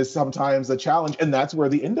information is sometimes a challenge, and that's where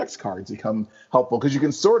the index cards become helpful, because you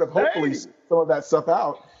can sort of hopefully sort some of that stuff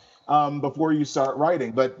out before you start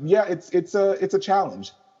writing. But yeah, it's a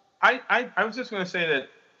challenge. I was just going to say that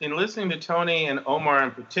in listening to Tony and Omar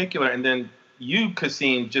in particular, and then you,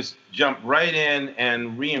 Kasim, just jump right in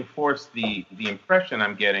and reinforce the impression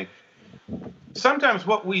I'm getting. Sometimes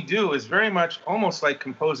what we do is very much almost like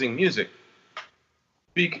composing music.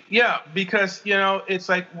 Because it's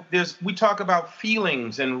like we talk about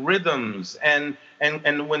feelings and rhythms, and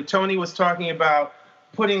when Tony was talking about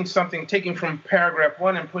putting something, taking from paragraph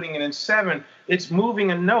 1 and putting it in 7, it's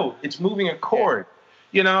moving a note, it's moving a chord,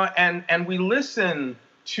 and we listen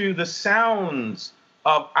to the sounds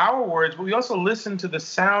of our words, but we also listen to the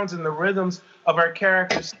sounds and the rhythms of our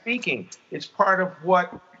characters speaking. It's part of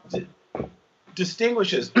what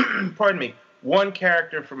distinguishes, pardon me, one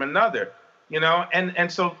character from another.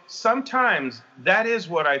 And so sometimes that is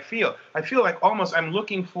what I feel. I feel like almost I'm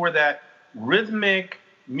looking for that rhythmic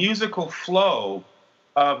musical flow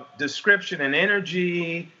of description and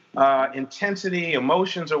energy, intensity,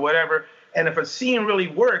 emotions, or whatever. And if a scene really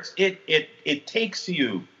works, it takes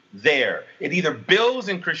you there. It either builds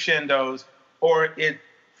in crescendos or it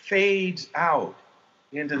fades out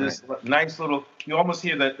into this nice little. You almost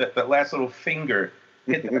hear that last little finger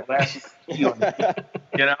hit that last heel,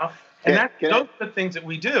 And those are the things that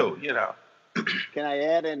we do, Can I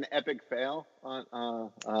add an epic fail on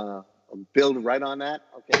build right on that?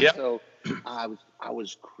 Okay, yep. So I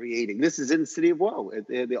was creating. This is in City of Woe.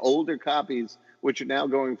 The older copies, which are now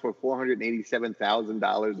going for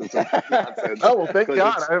 $487,000 or something nonsense. Oh, well, thank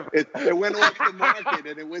God. It went off the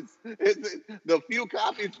market, and the few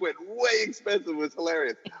copies went way expensive. It was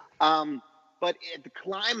hilarious. But at the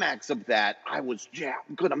climax of that, I was,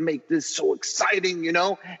 I'm going to make this so exciting,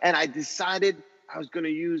 And I decided I was going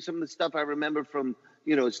to use some of the stuff I remember from,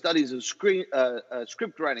 studies of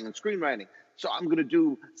script writing and screenwriting. So I'm going to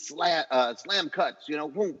do slam cuts,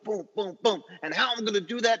 boom, boom, boom, boom. And how I'm going to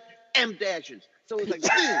do that? M dashes. So it's like,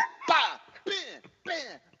 boom, ba, bam,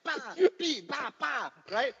 bam, ba, bee, ba, ba,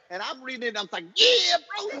 right? And I'm reading it, and I'm like, yeah,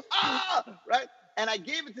 bro, right? And I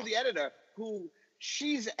gave it to the editor, who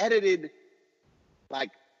she's edited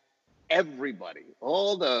like everybody,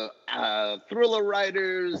 all the thriller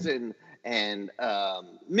writers and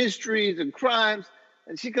mysteries and crimes.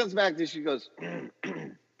 And she comes back and she goes,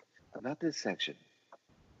 about this section,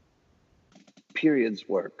 periods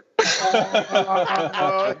work.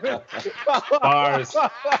 Bars.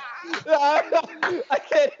 I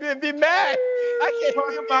can't even be mad. I can't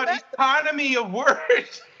Talking about economy of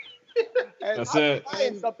words. That's it. I'm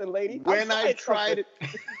saying something, lady. When I tried it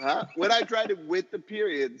with the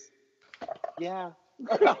periods, it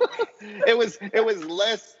was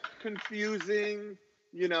less confusing.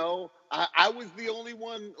 I was the only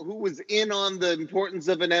one who was in on the importance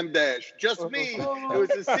of an M dash. Just me. It was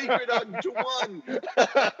a secret unto one.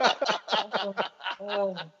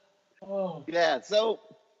 Yeah. So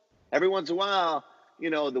every once in a while,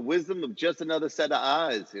 the wisdom of just another set of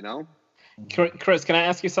eyes. Chris, can I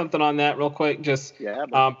ask you something on that real quick? Just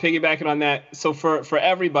piggybacking on that. So for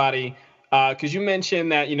everybody, because you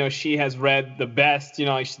mentioned that she has read the best,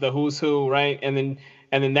 like the who's who, right? And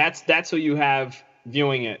then that's who you have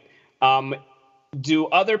viewing it. Do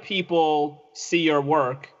other people see your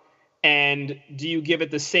work, and do you give it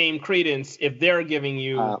the same credence if they're giving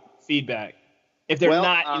you feedback? If they're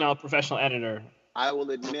not, a professional editor. I will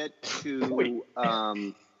admit to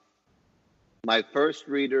my first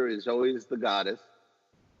reader is always the goddess,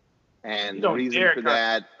 and the reason for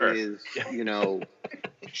that is,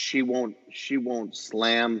 she won't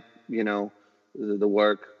slam, the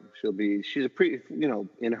work. She's a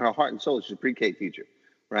in her heart and soul, she's a pre-K teacher,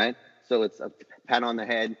 right? So it's a pat on the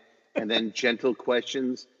head, and then gentle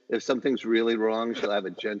questions. If something's really wrong, she'll have a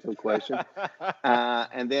gentle question.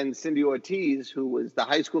 And then Cindy Ortiz, who was the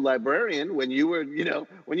high school librarian when you were,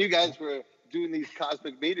 when you guys were doing these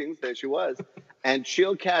cosmic meetings, there she was. And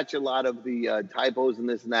she'll catch a lot of the typos and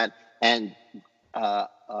this and that, and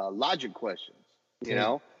logic questions,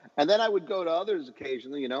 And then I would go to others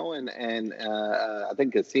occasionally, and I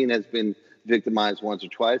think Kasim has been victimized once or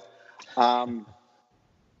twice.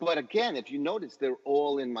 But again, if you notice, they're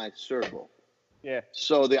all in my circle. Yeah.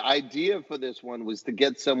 So the idea for this one was to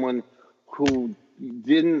get someone who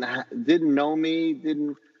didn't know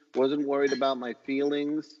me, wasn't worried about my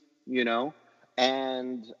feelings,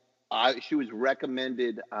 and she was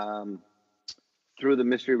recommended through the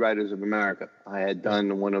Mystery Writers of America. I had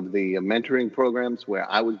done one of the mentoring programs where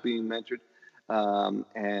I was being mentored,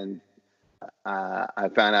 and I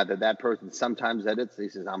found out that person sometimes edits. He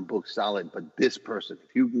says, I'm book solid, but this person,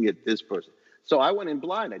 if you can get this person. So I went in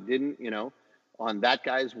blind. I didn't, on that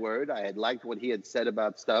guy's word. I had liked what he had said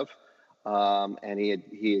about stuff. And he had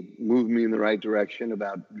moved me in the right direction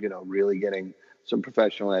about, really getting some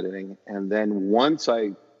professional editing. And then once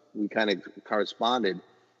we kind of corresponded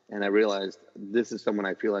and I realized this is someone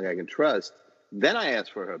I feel like I can trust, then I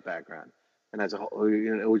asked for her background. And as it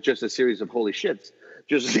was just a series of holy shits.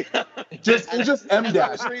 Just M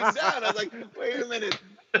dash. I was like, wait a minute.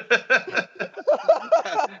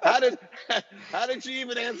 How did she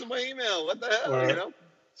even answer my email? What the hell, Right.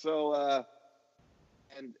 So,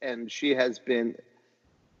 and she has been,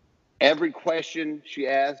 every question she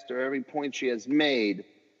asked or every point she has made,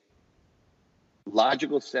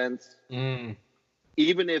 logical sense.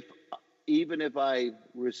 Even if I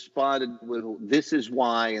responded with this is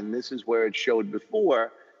why and this is where it showed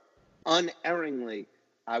before, unerringly,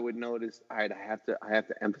 I would notice I have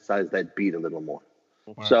to emphasize that beat a little more.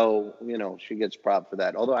 Wow. So, she gets props for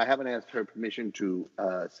that. Although I haven't asked her permission to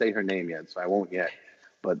say her name yet, so I won't yet.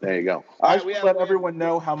 But there you go. I should let everyone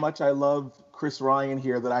know how much I love Chris Ryan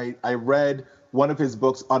here, that I read one of his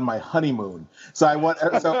books on my honeymoon. So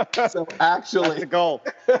so actually, that's the goal.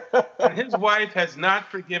 And his wife has not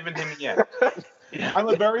forgiven him yet. Yeah. I'm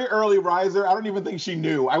a very early riser. I don't even think she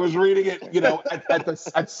knew. I was reading it,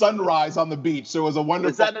 at sunrise on the beach. So it was a wonderful.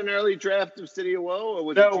 Was that an early draft of City of Woe, or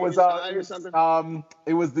was No, it it was or something?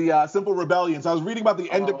 It was the Simple Rebellion. So I was reading about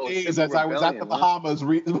the end of days as I was at the Bahamas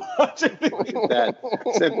watching. That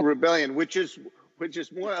Simple Rebellion, which is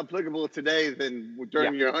more applicable today than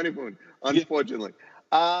during your honeymoon, unfortunately.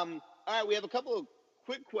 All right, we have a couple of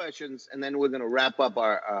quick questions, and then we're going to wrap up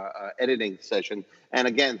our editing session. And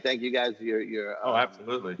again, thank you guys. Your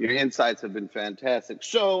absolutely. Your insights have been fantastic.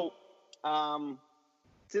 So,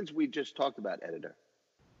 since we just talked about editor,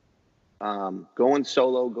 going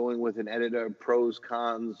solo, going with an editor, pros,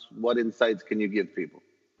 cons, what insights can you give people?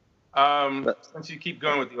 Since you keep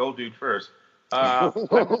going with the old dude first, I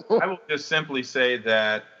will just simply say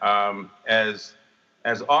that as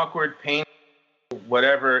awkward, painful,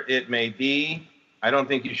 whatever it may be, I don't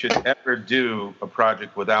think you should ever do a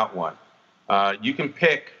project without one. You can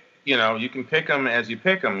pick them as you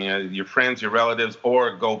pick them, your friends, your relatives,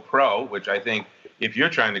 or go pro, which I think if you're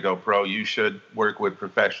trying to go pro, you should work with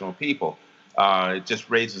professional people. It just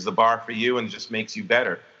raises the bar for you and just makes you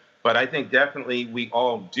better. But I think definitely we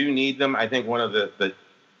all do need them. I think one of the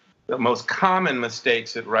most common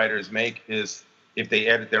mistakes that writers make is, if they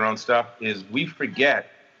edit their own stuff, is we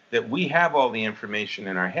forget that we have all the information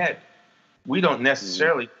in our head. We don't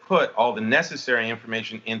necessarily put all the necessary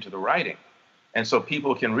information into the writing. And so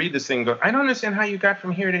people can read this thing and go, I don't understand how you got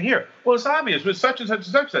from here to here. Well, it's obvious with such and such and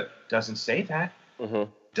such. That doesn't say that.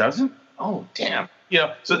 Doesn't? Oh, damn.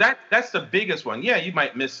 So that's the biggest one. Yeah, you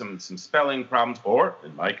might miss some spelling problems, or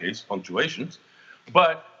in my case, punctuations.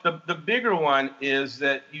 But the bigger one is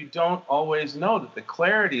that you don't always know that the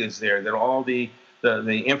clarity is there, that all the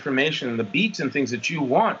information and the beats and things that you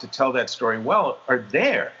want to tell that story well are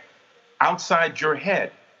there outside your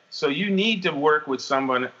head. So you need to work with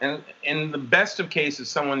someone, and in the best of cases,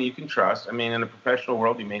 someone you can trust. I mean, in the professional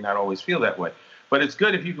world, you may not always feel that way. But it's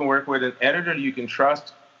good if you can work with an editor you can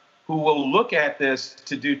trust, who will look at this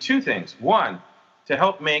to do two things. One, to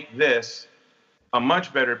help make this a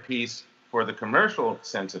much better piece for the commercial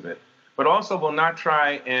sense of it, but also will not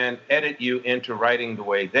try and edit you into writing the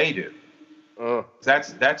way they do.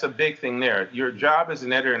 That's a big thing there. Your job as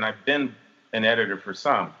an editor, and I've been an editor for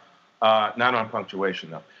some, not on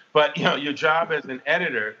punctuation though, but your job as an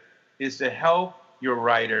editor is to help your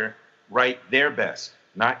writer write their best,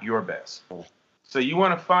 not your best. So you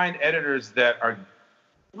want to find editors that are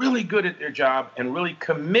really good at their job and really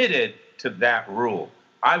committed to that rule.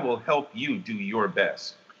 I will help you do your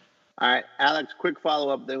best. All right, Alex, quick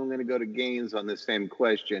follow-up, then we're going to go to Gaines on the same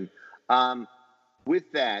question.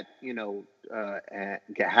 With that,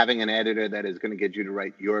 having an editor that is going to get you to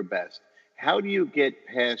write your best, how do you get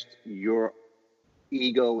past your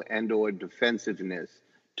ego and or defensiveness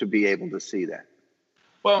to be able to see that?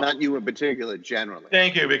 Well, not you in particular, generally.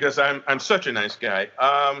 Thank you, because I'm such a nice guy.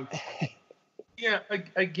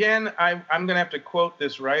 Again, I'm going to have to quote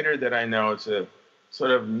this writer that I know. It's a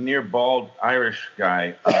sort of near bald Irish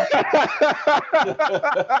guy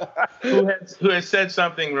who has said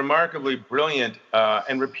something remarkably brilliant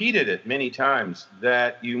and repeated it many times,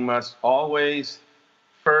 that you must always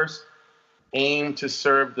first aim to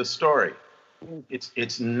serve the story.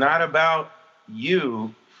 It's not about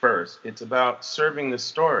you first. It's about serving the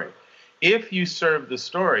story. If you serve the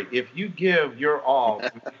story, if you give your all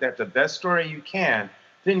to make that the best story you can,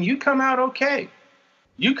 then you come out okay.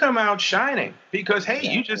 You come out shining because, hey,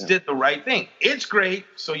 you just did the right thing. It's great,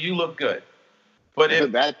 so you look good. But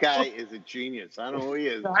if that guy is a genius, I don't know who he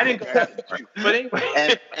is. I didn't go that far. But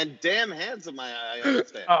anyway, and damn handsome, I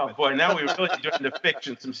understand. Oh boy, now we're really doing the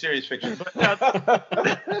fiction, some serious fiction. But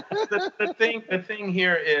the thing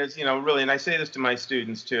here is, really, and I say this to my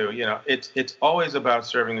students too. It's always about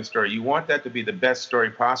serving the story. You want that to be the best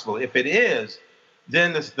story possible. If it is,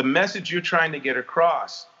 then the message you're trying to get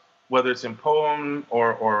across, whether it's in poem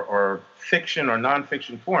or fiction or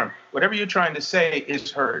nonfiction form, whatever you're trying to say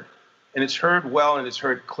is heard. And it's heard well and it's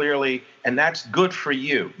heard clearly, and that's good for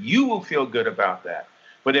you. You will feel good about that.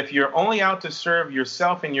 But if you're only out to serve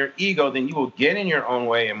yourself and your ego, then you will get in your own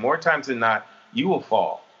way, and more times than not, you will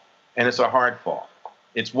fall. And it's a hard fall.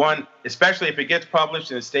 It's one, especially if it gets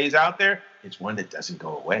published and it stays out there, it's one that doesn't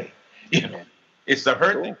go away. It's the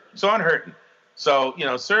hurt thing. It's on hurting. So,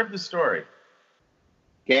 serve the story.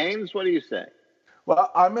 Games, what do you say?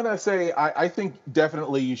 Well, I'm going to say I think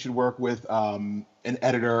definitely you should work with an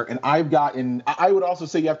editor. And I would also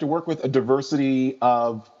say you have to work with a diversity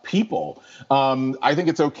of people. I think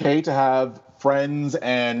it's okay to have friends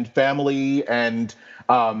and family and,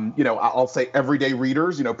 I'll say everyday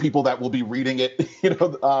readers, people that will be reading it, in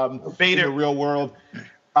the real world.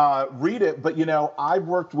 Read it. But, I've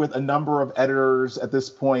worked with a number of editors at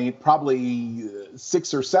this point, probably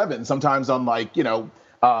 6 or 7, sometimes on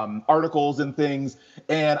articles and things.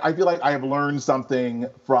 And I feel like I have learned something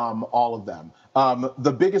from all of them.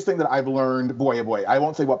 The biggest thing that I've learned, boy, I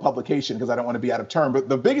won't say what publication because I don't want to be out of turn, but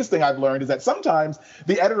the biggest thing I've learned is that sometimes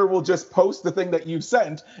the editor will just post the thing that you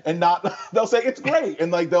sent and they'll say it's great.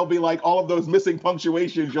 And they'll be like all of those missing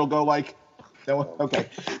punctuations. You'll go like, no, okay.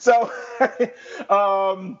 So,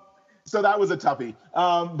 so that was a toughie.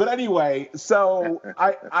 But anyway, so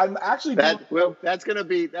I'm actually that's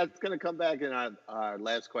gonna come back in our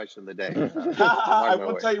last question of the day. I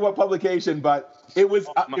won't tell you what publication, but it was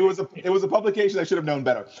a publication I should have known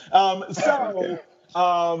better.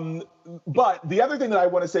 But the other thing that I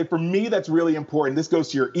want to say for me that's really important, this goes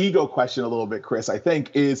to your ego question a little bit, Chris, I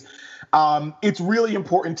think, is it's really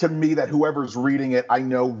important to me that whoever's reading it, I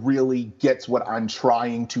know really gets what I'm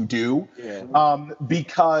trying to do,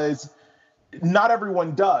 because not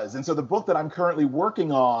everyone does. And so the book that I'm currently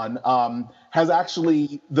working on has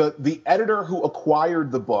actually, the editor who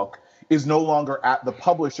acquired the book is no longer at the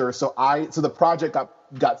publisher. So the project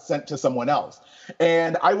got sent to someone else.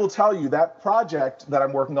 And I will tell you that project that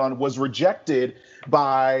I'm working on was rejected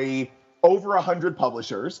by over 100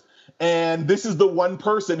 publishers. And this is the one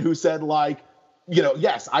person who said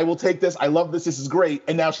yes, I will take this. I love this. This is great.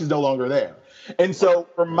 And now she's no longer there. And so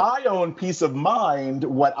for my own peace of mind,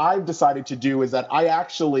 what I've decided to do is that I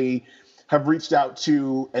actually have reached out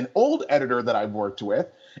to an old editor that I've worked with,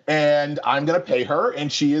 and I'm going to pay her,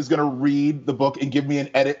 and she is going to read the book and give me an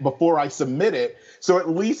edit before I submit it. So at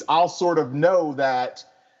least I'll sort of know that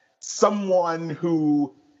someone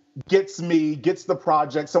who gets the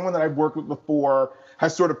project, someone that I've worked with before,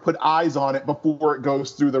 has sort of put eyes on it before it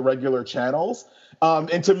goes through the regular channels.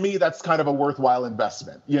 And to me, that's kind of a worthwhile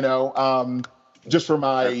investment, just for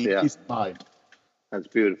my peace of mind. That's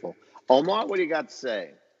beautiful. Omar, what do you got to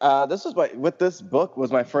say? This book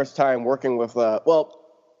was my first time working with,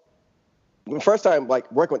 first time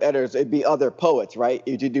working with editors, it'd be other poets, right?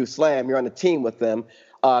 If you do slam, you're on a team with them.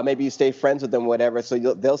 Maybe you stay friends with them, whatever, so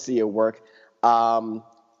they'll see your work.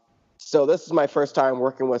 So this is my first time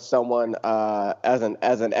working with someone as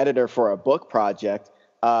an editor for a book project.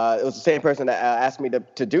 It was the same person that asked me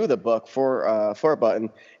to do the book for a button.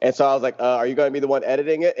 And so I was like, are you going to be the one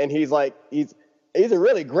editing it? And he's like, he's a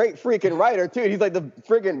really great freaking writer too. He's like the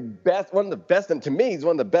freaking best, one of the best. And to me, he's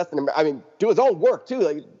one of the best. Do his own work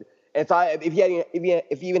too. And so if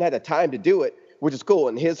he even had the time to do it, which is cool.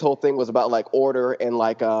 And his whole thing was about order and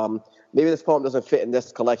maybe this poem doesn't fit in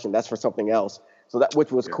this collection. That's for something else. So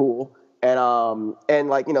which was cool. And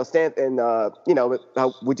Stan and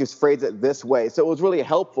how we just phrase it this way. So it was really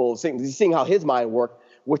helpful seeing how his mind worked,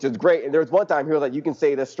 which is great. And there was one time he was like, "You can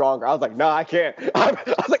say this stronger." I was like, "No, I can't." I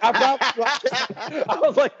was like, "I promise you, I can't." I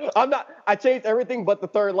was like, "I'm not." I changed everything but the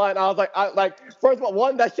third line. I was like, first of all,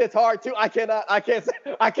 one, that shit's hard. Two, I can't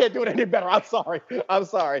do it any better. I'm sorry.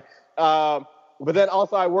 But then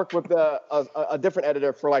also I worked with a different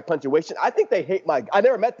editor for like punctuation. I think they hate I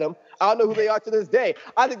never met them. I don't know who they are to this day.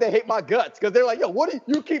 I think they hate my guts because they're like, yo, what do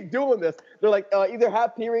you keep doing this? They're like, either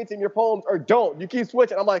have periods in your poems or don't. You keep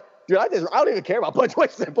switching. I'm like, dude, I don't even care about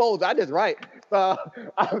punctuation in poems. I just write.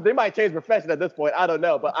 They might change profession at this point. I don't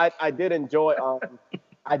know. But I did enjoy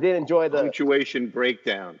the Punctuation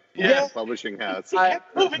Breakdown. Yeah. Publishing house. He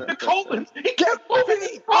kept moving the colons. He kept moving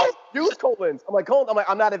these colons. Use colons. I'm like,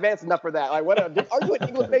 I'm not advanced enough for that. Like, whatever. Are you an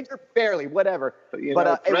English major? Barely. Whatever.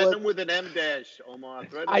 Threaten them with an M dash, Omar.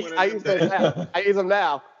 I use those now. I use them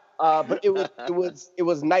now. But it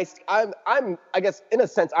was nice. I guess in a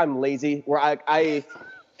sense I'm lazy. Where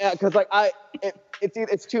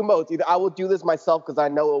it's two modes. Either I will do this myself because I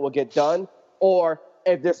know it will get done, or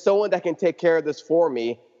if there's someone that can take care of this for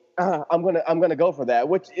me, I'm gonna go for that.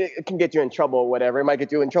 Which it can get you in trouble or whatever. It might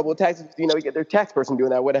get you in trouble with taxes. You get their tax person doing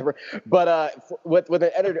that, whatever. But with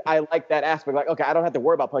an editor, I like that aspect. Like, okay, I don't have to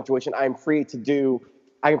worry about punctuation. I'm free to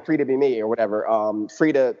be me or whatever.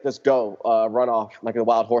 Free to just go run off like a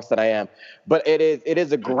wild horse that I am. But it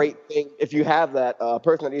is a great thing if you have that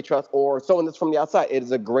person that you trust or someone that's from the outside. It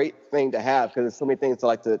is a great thing to have because there's so many things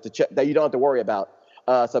to check that you don't have to worry about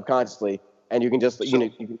subconsciously. And you can just, you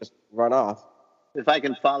can just run off. If I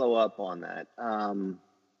can follow up on that,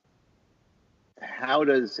 how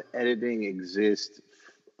does editing exist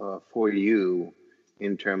for you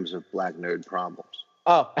in terms of Black Nerd Problems?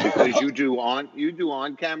 Oh, because you do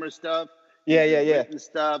on camera stuff. Yeah. Written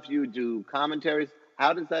stuff. You do commentaries.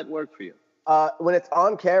 How does that work for you? When it's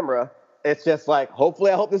on camera, it's just like,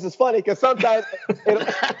 hopefully, I hope this is funny because sometimes it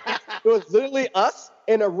was literally us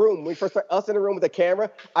in a room. We first us in a room with a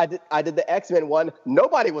camera. I did the X-Men one.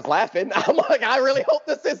 Nobody was laughing. I'm like, I really hope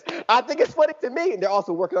I think it's funny to me. And they're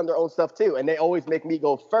also working on their own stuff too. And they always make me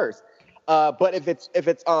go first. But if it's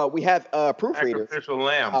we have proofreaders. Sacrificial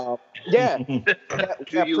lamb. Yeah.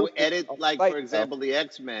 Do you edit, like, for example, the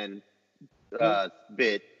X-Men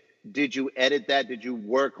bit? Did you edit that? Did you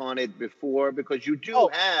work on it before? Because you do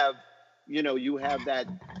have, you have that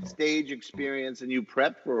stage experience and you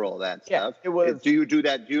prep for all that stuff. It was. Do you do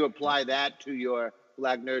that? Do you apply that to your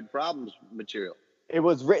Black Nerd Problems material? It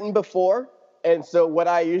was written before. And so what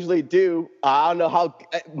I usually do, I don't know how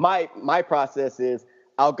my process is.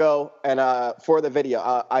 I'll go and for the video,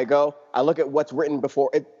 I look at what's written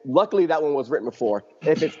before. Luckily, that one was written before.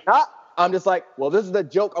 If it's not, I'm just like, well, this is the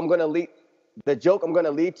joke I'm going to lead. The joke I'm going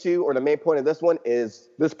to lead to, or the main point of this one is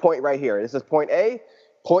this point right here. This is point A,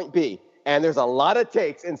 point B. And there's a lot of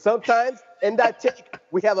takes. And sometimes in that take,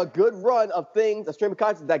 we have a good run of things, a stream of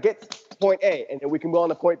consciousness that gets point A, and then we can go on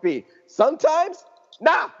to point B. Sometimes,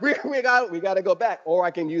 we got to go back. Or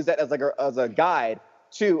I can use that as a guide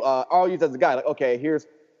to, I'll use it as a guide. Like, okay, here's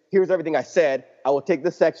everything I said. I will take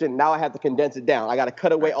this section. Now I have to condense it down. I got to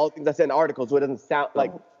cut away all the things I said in the article so it doesn't sound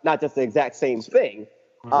like not just the exact same thing.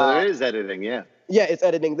 There is editing, yeah. Yeah, it's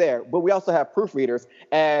editing there. But we also have proofreaders.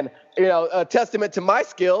 And, a testament to my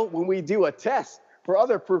skill, when we do a test for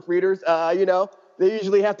other proofreaders, they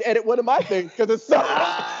usually have to edit one of my things because it's so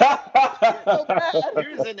bad.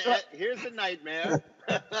 Here's a nightmare.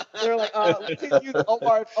 They're like, let's just use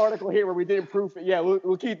Omar's article here where we didn't proof it. Yeah,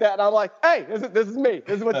 we'll keep that. And I'm like, hey, this is me.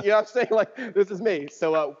 This is what, I'm saying? Like, this is me.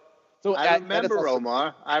 So I remember,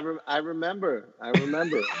 Omar. I remember.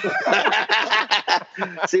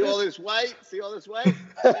 See all this white? Remember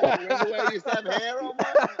where I used to have hair, Omar?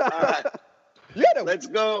 All right. Yeah, Let's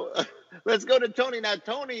go to Tony. Now,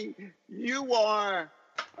 Tony, you are,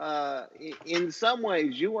 in some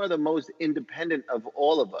ways, you are the most independent of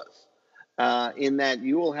all of us, in that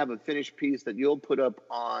you will have a finished piece that you'll put up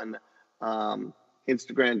on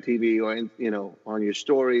Instagram TV or, on your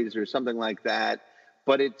stories or something like that.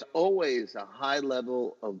 But it's always a high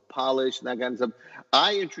level of polish and that kind of stuff.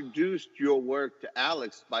 I introduced your work to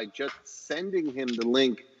Alex by just sending him the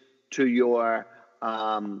link to your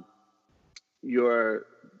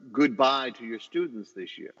goodbye to your students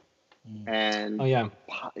this year. And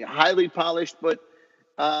highly polished, but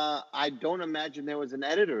I don't imagine there was an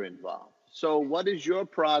editor involved. So what is your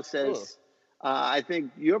process? I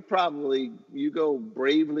think you go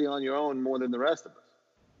bravely on your own more than the rest of us.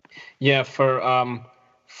 Yeah,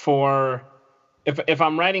 for if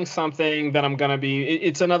I'm writing something that I'm gonna be,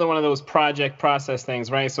 it's another one of those project process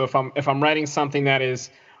things, right? So if I'm writing something that is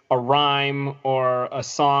a rhyme or a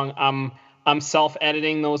song, I'm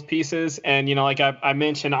self-editing those pieces, and like I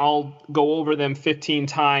mentioned, I'll go over them 15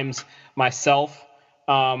 times myself,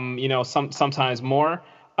 sometimes more,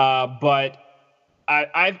 but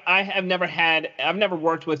I've never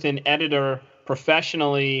worked with an editor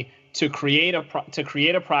professionally to create a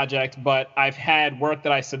project, but I've had work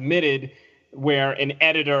that I submitted where an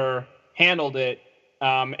editor handled it,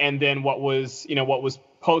 and then what was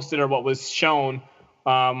posted or what was shown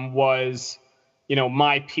was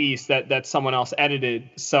my piece that someone else edited.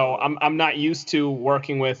 So I'm not used to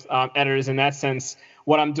working with editors in that sense.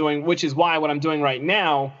 What I'm doing, which is why what I'm doing right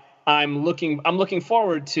now, I'm looking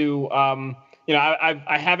forward to.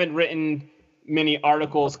 I haven't written many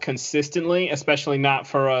articles consistently, especially not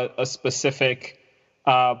for a specific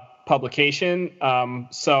publication.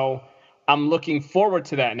 So I'm looking forward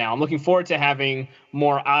to that now. I'm looking forward to having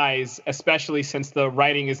more eyes, especially since the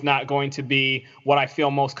writing is not going to be what I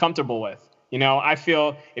feel most comfortable with. I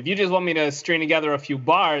feel if you just want me to string together a few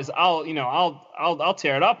bars, I'll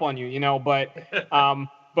tear it up on you,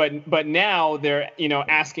 but now they're,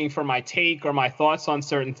 asking for my take or my thoughts on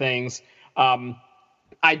certain things.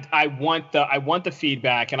 I want the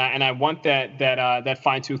feedback, and I want that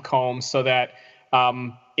fine tooth comb so that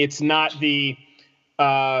it's not the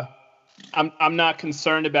I'm not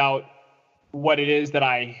concerned about what it is that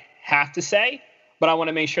I have to say, but I want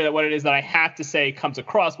to make sure that what it is that I have to say comes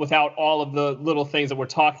across without all of the little things that we're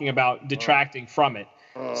talking about detracting from it.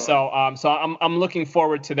 So I'm looking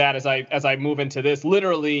forward to that as I move into this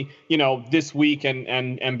literally, this week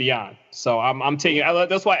and beyond. So I'm taking,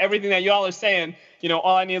 that's why everything that y'all are saying,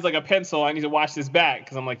 all I need is like a pencil. I need to watch this back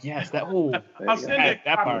because I'm like, yes, I'll send it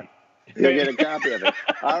that part. You'll get a copy of it.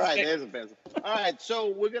 All right, there's a pencil. All right, so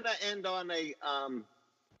we're gonna end on a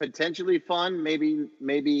potentially fun,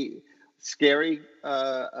 maybe scary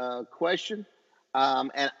question.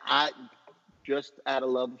 And I, just out of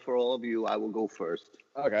love for all of you, I will go first.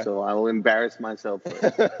 Okay. So I will embarrass myself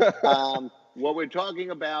first. What we're talking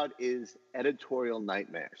about is editorial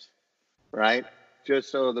nightmares, right?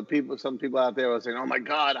 Just so some people out there are saying, "Oh my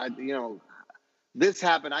God, this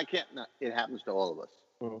happened. I can't." No, it happens to all of us.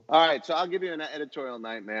 Mm-hmm. All right, so I'll give you an editorial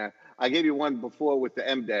nightmare. I gave you one before with the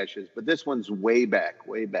M dashes, but this one's way back.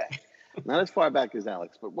 Not as far back as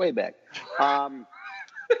Alex, but way back.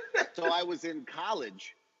 So I was in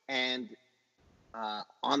college, and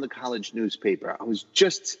on the college newspaper, I was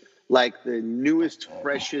just like the newest,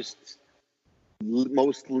 freshest,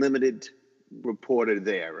 most limited reporter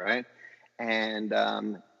there, right? And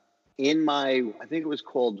in my, I think it was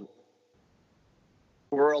called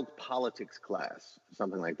world politics class,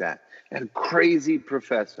 something like that, and a crazy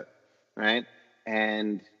professor, right?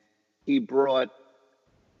 And he brought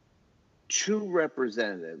 2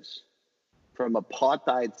 representatives from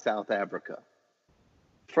apartheid South Africa,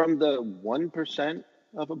 from the 1%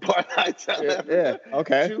 of apartheid South Africa. Yeah,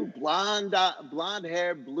 okay. 2 blonde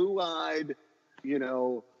hair, blue-eyed,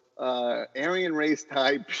 Aryan race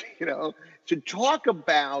type, to talk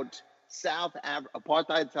about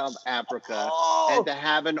apartheid South Africa, and to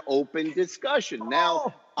have an open discussion.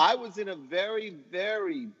 Now, I was in a very,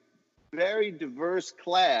 very, very diverse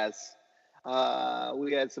class.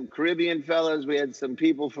 We had some Caribbean fellas, we had some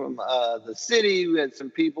people from the city, we had some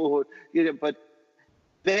people who, but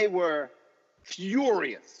they were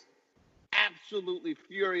furious, absolutely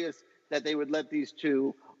furious that they would let these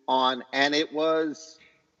 2 on, and it was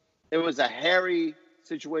a hairy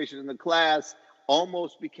situation in the class.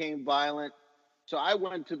 Almost became violent. So I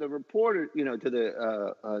went to the reporter, to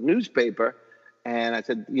the newspaper, and I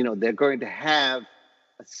said, they're going to have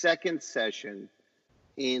a second session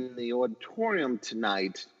in the auditorium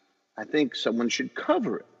tonight. I think someone should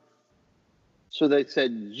cover it. So they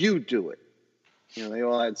said, you do it. They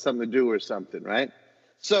all had something to do or something, right?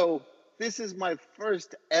 So this is my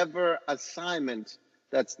first ever assignment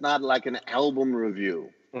that's not like an album review,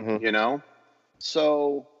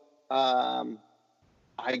 So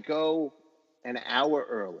I go an hour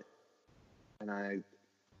early, and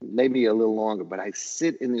maybe a little longer, but I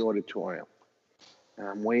sit in the auditorium, and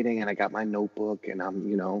I'm waiting, and I got my notebook, and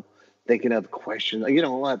I'm, thinking of questions,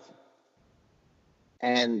 what?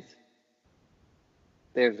 And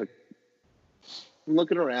I'm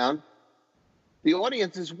looking around. The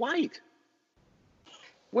audience is white.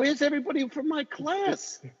 Where's everybody from my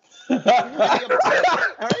class? All right?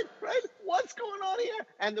 What's going on here?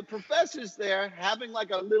 And the professor's there having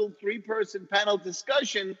like a little 3-person panel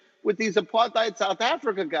discussion with these apartheid South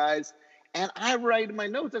Africa guys. And I write in my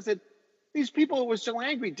notes, I said, these people were so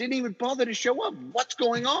angry, didn't even bother to show up. What's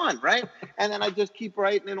going on, right? And then I just keep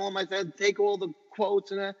writing in all my, take all the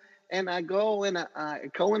quotes, and I go and I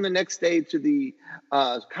go in the next day to the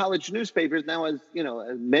college newspapers. Now, as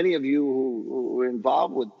many of you who were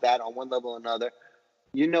involved with that on one level or another,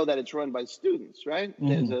 that it's run by students, right?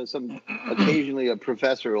 Mm-hmm. There's occasionally a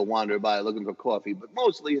professor will wander by looking for coffee, but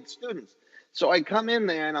mostly it's students. So I come in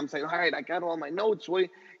there and I'm saying, all right, I got all my notes.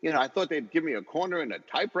 I thought they'd give me a corner and a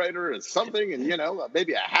typewriter or something, and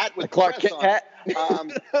maybe a hat with a Clark Kent hat,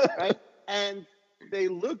 right? And they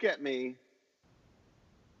look at me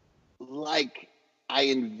like I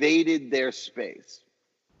invaded their space.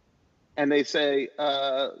 And they say,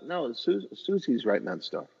 no, Susie's writing that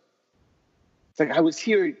story. It's like, I was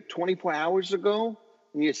here 24 hours ago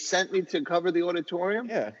and you sent me to cover the auditorium?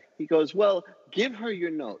 Yeah. He goes, well, give her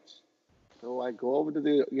your notes. So I go over to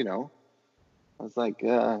the, I was like,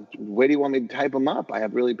 where do you want me to type them up? I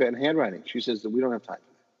have really bad handwriting. She says, we don't have time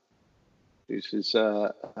for that. She says,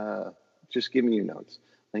 just give me your notes.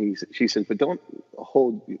 And she says, but don't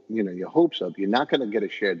hold, your hopes up. You're not going to get a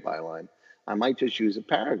shared byline. I might just use a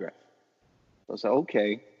paragraph. So I said,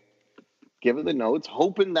 okay, give her the notes,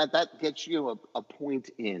 hoping that gets you a point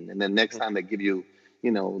in. And then next time they give you,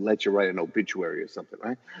 let you write an obituary or something,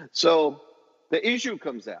 right? So the issue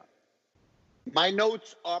comes out. My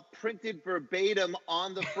notes are printed verbatim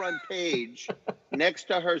on the front page next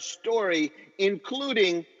to her story,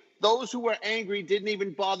 including those who were angry didn't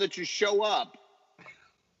even bother to show up.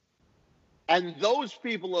 And those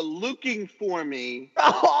people are looking for me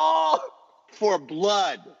for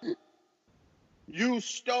blood. You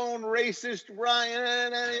stone racist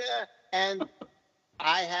Ryan. And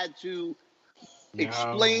I had to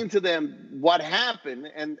explain to them what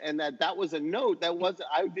happened and that was a note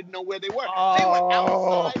I didn't know where they were. They were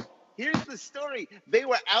outside. Here's the story. They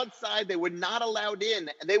were outside. They were not allowed in.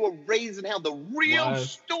 They were raising hell. The real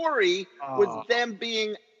story was them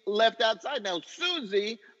being left outside. Now,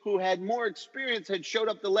 Susie, who had more experience, had showed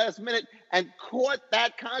up the last minute and caught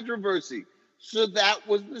that controversy. So that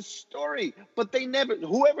was the story. But they never,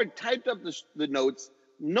 whoever typed up the notes,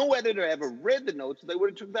 no editor ever read the notes. They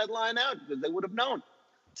would have took that line out because they would have known.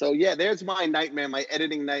 So yeah, there's my nightmare, my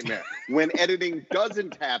editing nightmare. When editing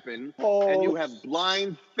doesn't happen and you have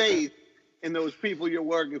blind faith in those people you're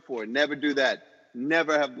working for, never do that.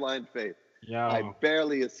 Never have blind faith. Yeah. I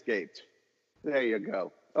barely escaped. There you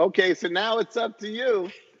go. Okay, so now it's up to you.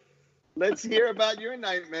 Let's hear about your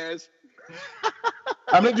nightmares.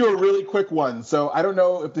 I'm going to do a really quick one. So I don't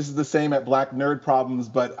know if this is the same at Black Nerd Problems,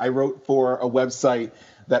 but I wrote for a website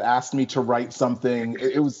that asked me to write something.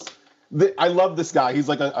 I love this guy. He's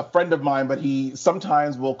like a friend of mine, but he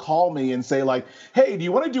sometimes will call me and say like, hey, do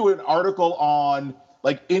you want to do an article on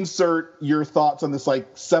like insert your thoughts on this like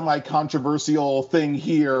semi-controversial thing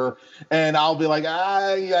here? And I'll be like,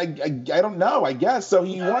 I don't know, I guess. So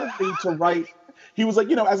he wanted me to write. He was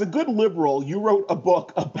like, as a good liberal, you wrote a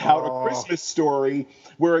book about a Christmas story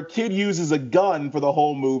where a kid uses a gun for the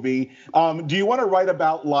whole movie. Do you want to write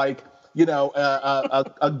about like,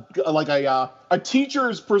 a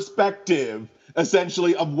teacher's perspective,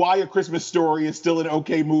 essentially, of why A Christmas Story is still an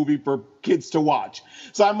okay movie for kids to watch?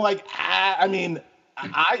 So I'm like,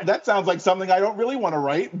 that sounds like something I don't really want to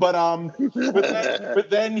write, but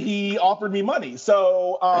then he offered me money.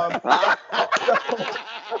 So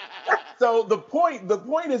so the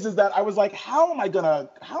point is that I was like, how am I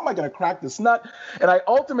gonna crack this nut? And I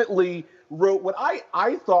ultimately wrote what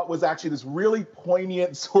I thought was actually this really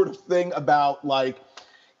poignant sort of thing about like,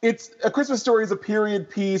 it's A Christmas Story is a period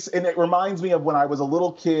piece, and it reminds me of when I was a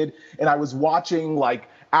little kid and I was watching like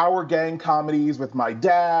Our Gang comedies with my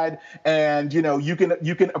dad, and you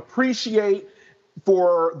can appreciate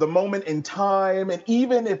for the moment in time, and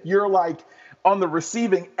even if you're like on the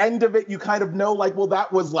receiving end of it, you kind of know like, well,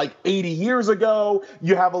 that was like 80 years ago.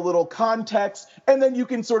 You have a little context, and then you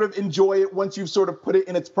can sort of enjoy it once you've sort of put it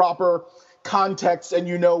in its proper context and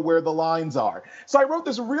you know where the lines are. So I wrote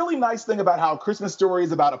this really nice thing about how Christmas Story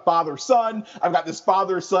is about a father-son. I've got this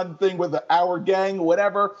father-son thing with Our Gang,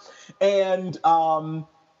 whatever. And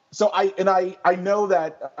so I know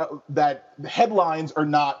that the headlines are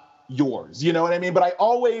not yours, you know what I mean? But I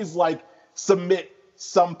always like submit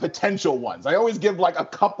some potential ones. I always give like a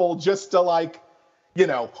couple just to like,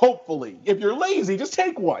 hopefully. If you're lazy, just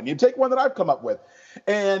take one. You take one that I've come up with.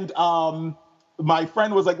 And my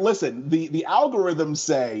friend was like, listen, the algorithms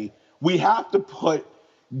say we have to put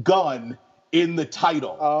gun in the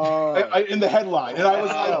title, in the headline. And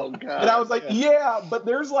I was like, yeah, but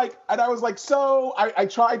there's like, and I was like, so I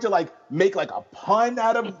tried to like make like a pun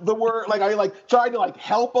out of the word. Like I like tried to like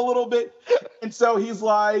help a little bit. And so he's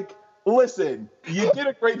like, listen, you did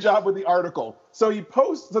a great job with the article. So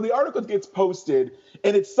the article gets posted,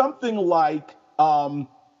 and it's something like,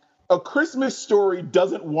 A Christmas Story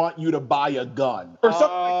doesn't want you to buy a gun, or something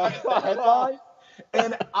like that, the headline.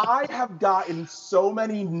 And I have gotten so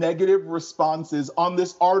many negative responses on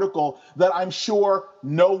this article that I'm sure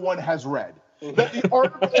no one has read. That the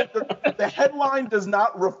article, the headline does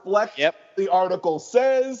not reflect what the article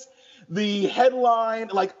says. The headline,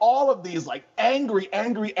 like all of these like angry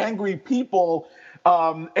people.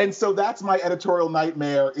 And so that's my editorial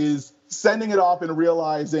nightmare, is sending it off and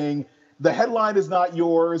realizing The headline is not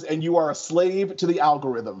yours, and you are a slave to the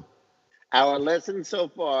algorithm. Our lesson so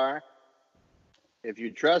far, if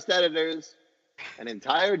you trust editors, an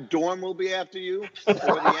entire dorm will be after you, or the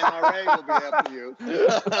NRA will be after you.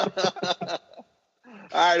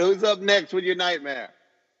 All right, who's up next with your nightmare?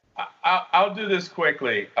 I'll do this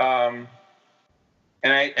quickly, and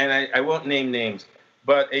I won't name names,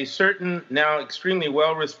 but a certain now extremely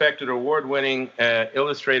well-respected, award-winning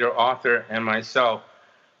illustrator, author, and myself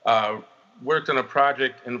worked on a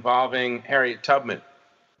project involving Harriet Tubman,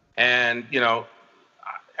 and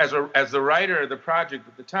as the writer of the project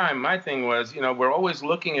at the time, my thing was, we're always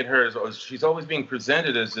looking at her as she's always being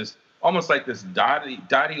presented as this almost like this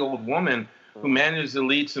dotty old woman who managed to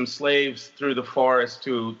lead some slaves through the forest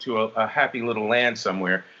to a happy little land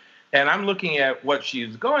somewhere. And I'm looking at what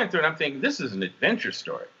she's going through, and I'm thinking, this is an adventure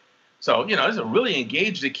story. So, this will really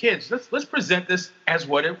engage the kids. Let's present this as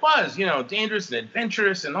what it was, dangerous and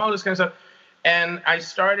adventurous and all this kind of stuff. And I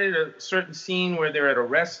started a certain scene where they're at a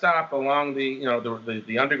rest stop along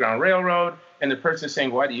the Underground Railroad, and the person is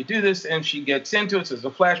saying, why do you do this? And she gets into it, so it's a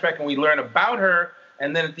flashback, and we learn about her.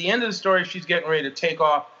 And then at the end of the story, she's getting ready to take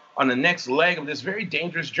off on the next leg of this very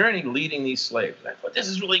dangerous journey leading these slaves. And I thought, this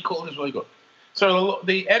is really cool, this is really cool. So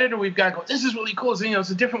the editor we've got goes, this is really cool. So, it's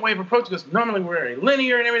a different way of approaching this. Normally we're very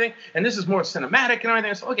linear and everything, and this is more cinematic and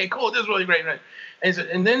everything. So, okay, cool, this is really great.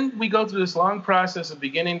 And then we go through this long process of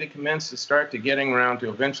beginning to commence to start to getting around to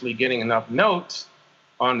eventually getting enough notes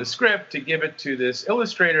on the script to give it to this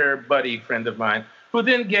illustrator buddy friend of mine, who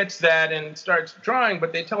then gets that and starts drawing,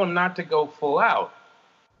 but they tell him not to go full out.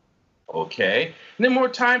 Okay. And then more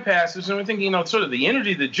time passes, and we're thinking, sort of the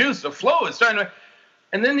energy, the juice, the flow is starting to...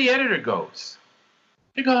 And then the editor goes,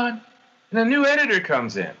 you're gone. And a new editor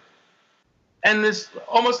comes in. And this,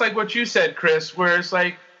 almost like what you said, Chris, where it's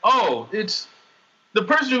like, it's the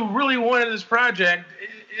person who really wanted this project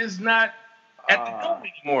is not at the helm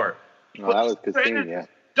anymore. Well, that was Christine, yeah.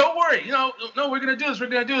 Don't worry, no, we're going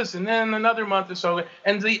to do this. And then another month or so,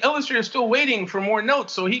 and the illustrator is still waiting for more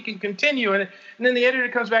notes so he can continue. And then the editor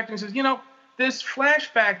comes back and says, this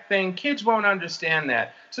flashback thing, kids won't understand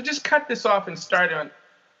that. So just cut this off and start on.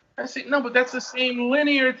 I say, no, but that's the same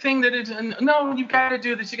linear thing that is, no, you've got to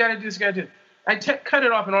do this, you got to do this, you got to do this. I cut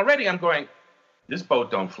it off, and already I'm going, this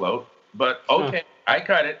boat don't float, but okay, I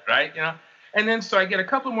cut it, right, And then so I get a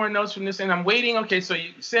couple more notes from this, and I'm waiting. Okay, so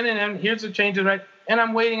you send it in, here's the changes, right? And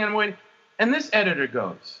I'm waiting, and this editor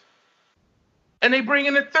goes. And they bring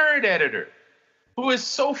in a third editor who is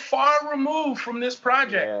so far removed from this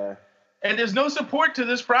project. Yeah. And there's no support to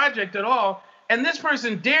this project at all. And this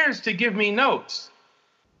person dares to give me notes.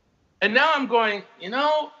 And now I'm going,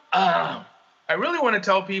 I really want to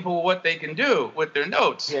tell people what they can do with their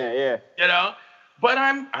notes. Yeah. But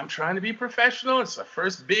I'm trying to be professional. It's the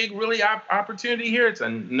first big, really opportunity here. It's a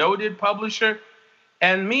noted publisher.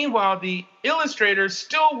 And meanwhile, the illustrator is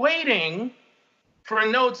still waiting for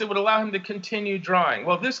notes that would allow him to continue drawing.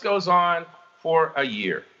 Well, this goes on for a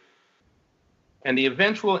year. And the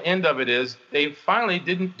eventual end of it is they finally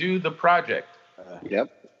didn't do the project.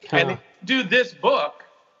 Yep. And they do this book,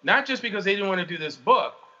 not just because they didn't want to do this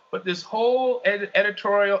book, but this whole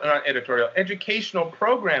educational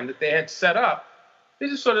program that they had set up, they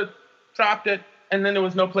just sort of dropped it, and then there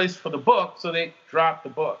was no place for the book, so they dropped the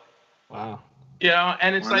book. Wow.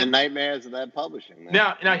 And it's One like of the nightmares of that publishing. Man.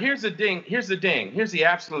 Now here's the ding. Here's the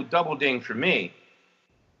absolute double ding for me.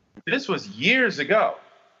 This was years ago.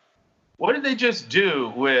 What did they just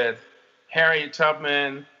do with Harriet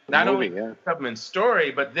Tubman? Not only Tubman's story,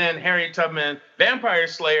 but then Harriet Tubman, Vampire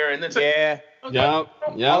Slayer, and then I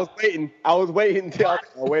was waiting until.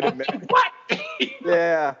 Oh, wait a minute. What?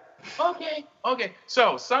 Yeah. Okay.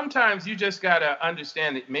 So sometimes you just gotta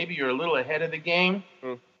understand that maybe you're a little ahead of the game.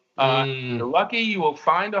 You're lucky you will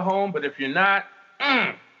find a home, but if you're not,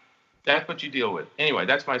 that's what you deal with. Anyway,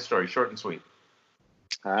 that's my story, short and sweet.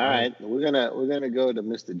 All right, we're gonna go to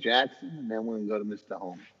Mr. Jackson, and then we're gonna go to Mr.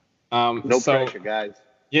 Holmes. No pressure, guys.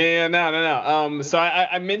 Yeah, no. So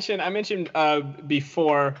I mentioned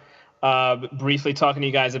before, briefly talking to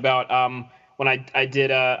you guys about when I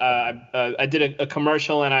did a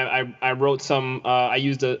commercial, and I wrote some. I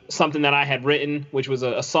used something that I had written, which was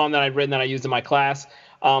a song that I'd written that I used in my class.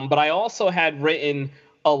 But I also had written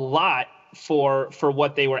a lot for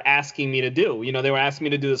what they were asking me to do. They were asking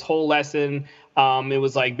me to do this whole lesson. It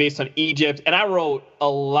was like based on Egypt, and I wrote a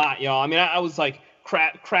lot, y'all. I mean, I was like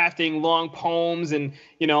crafting long poems, and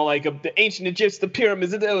like the ancient Egyptians, the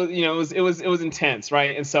pyramids. It was intense,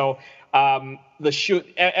 right? And so the shoot,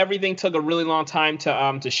 everything took a really long time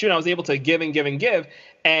to shoot. I was able to give,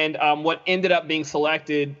 and what ended up being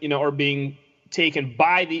selected, or being taken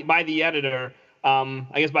by the editor I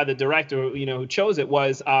guess by the director, who chose it,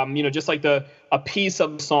 was, just like a piece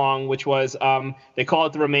of the song, which was, they call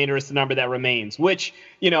it The Remainder, it's the number that remains, which,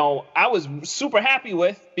 I was super happy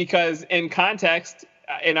with, because in context,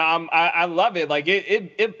 and I love it. Like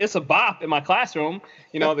it's a bop in my classroom.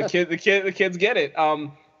 The kids get it.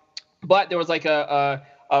 But there was like a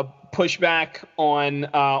pushback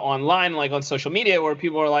online, like on social media, where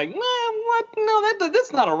people were like, "Man, what? No,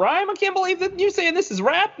 that's not a rhyme. I can't believe that you're saying this is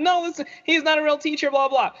rap. No, he's not a real teacher." Blah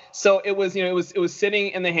blah. So it was, it was sitting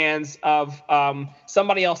in the hands of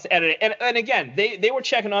somebody else to edit it. And again, they were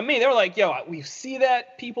checking on me. They were like, "Yo, we see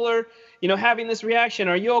that people are, having this reaction.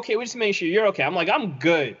 Are you okay? We just make sure you're okay." I'm like, "I'm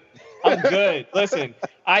good. I'm good." Listen,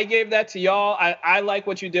 I gave that to y'all. I like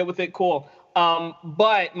what you did with it. Cool.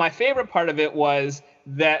 But my favorite part of it was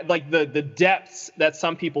that, like, the depths that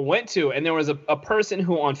some people went to. And there was a person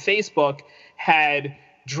who on Facebook had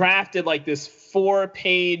drafted like this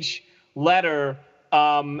 4-page letter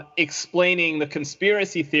explaining the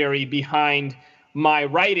conspiracy theory behind my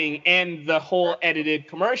writing and the whole edited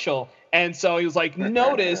commercial. And so he was like,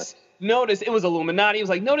 notice, it was Illuminati. He was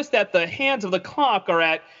like, notice that the hands of the clock are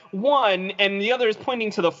at 1 and the other is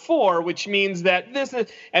pointing to the 4, which means that this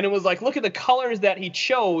is, and it was like, look at the colors that he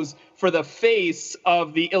chose for the face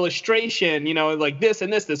of the illustration, like this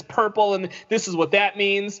and this purple, and this is what that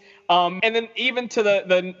means. And then even to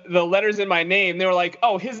the letters in my name, they were like,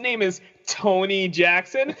 oh, his name is Tony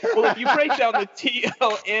Jackson. Well, if you break down the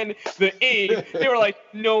T-O-N, the E, they were like,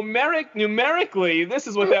 numerically, this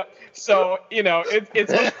is what that. So it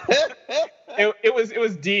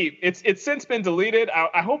was deep. It's since been deleted.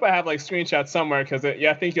 I hope I have like screenshots somewhere, because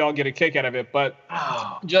I think y'all get a kick out of it. But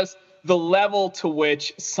just the level to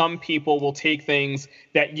which some people will take things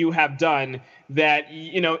that you have done that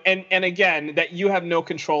and again, that you have no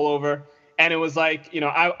control over. And it was like,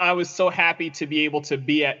 I was so happy to be able to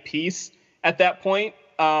be at peace at that point.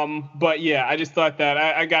 But yeah, I just thought that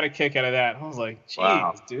I got a kick out of that. I was like, geez,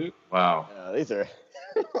 wow. Dude. Wow. These are.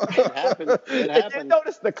 It happened. You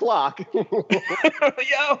notice the clock.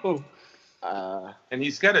 Yo. And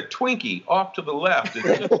he's got a Twinkie off to the left.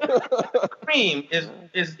 Cream is.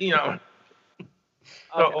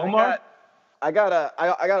 So Omar. I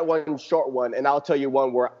got one short one, and I'll tell you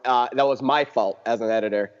one where that was my fault as an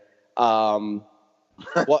editor.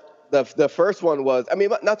 What the first one was,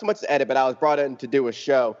 not so much to edit, but I was brought in to do a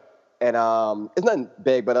show, and it's nothing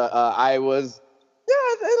big, but I was. Yeah,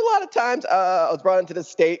 a lot of times I was brought into this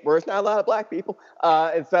state where it's not a lot of black people,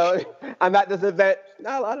 and so I'm at this event,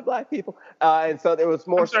 not a lot of black people, and so there was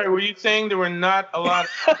more. I'm sorry, were you saying there were not a lot?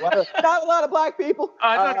 Not a lot of black people.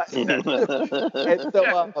 And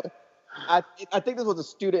so I think this was a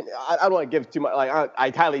student. I don't want to give too much. Like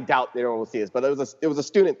I highly doubt anyone will see this, but it was a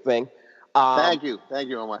student thing. Thank you,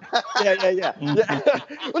 Omar. Yeah.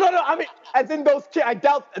 Well, no. As in those kids, I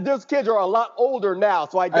doubt those kids are a lot older now.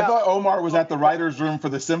 So I thought Omar was at the writers' room for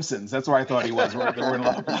The Simpsons. That's where I thought he was. Where there were a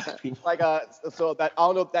lot of black people. So that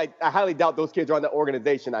I don't know. I highly doubt those kids are on the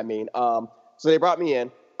organization. So they brought me in.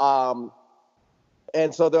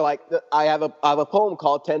 And so they're like, I have a poem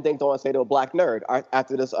called 10 Things I Want to Say to a Black Nerd.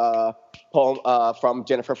 After this poem from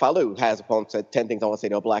Jennifer Falou has a poem said 10 Things I Want to Say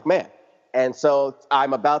to a Black Man. And so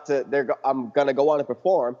I'm gonna go on and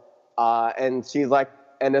perform, and she's like,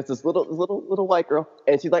 and there's this little white girl,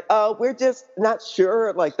 and she's like, "Oh, we're just not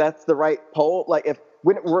sure, like that's the right poem. Like if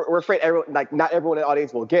we're afraid everyone, like not everyone in the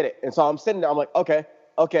audience will get it." And so I'm sitting there, I'm like, okay,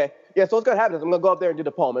 yeah. So what's gonna happen is I'm gonna go up there and do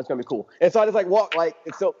the poem. It's gonna be cool. And so I just like walk, like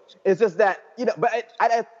so it's just that but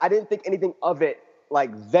I didn't think anything of it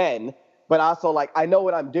like then. But also, like, I know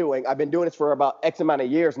what I'm doing. I've been doing this for about X amount of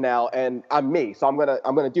years now, and I'm me, so I'm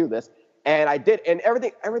gonna do this. And I did, and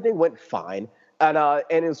everything went fine. And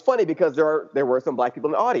it was funny because there were some black people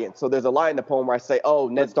in the audience. So there's a line in the poem where I say, "Oh,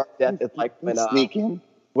 Ned Stark's death is like when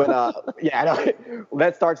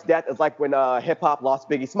Ned Stark's death is like when hip hop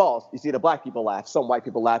lost Biggie Smalls. You see the black people laugh, some white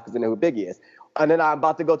people laugh because they know who Biggie is. And then I'm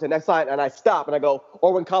about to go to the next line, and I stop and I go,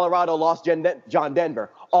 or when Colorado lost John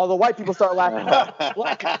Denver, all the white people start laughing,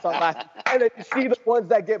 black people start laughing, and then you see the ones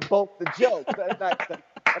that get both the jokes."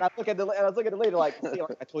 And I was looking at the later, like, see,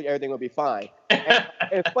 I told you everything would be fine. And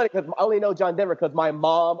it's funny because I only know John Denver because my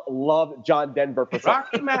mom loved John Denver for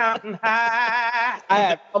Rocky Mountain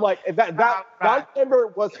High. I'm like, John Denver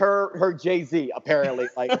was her Jay-Z, apparently.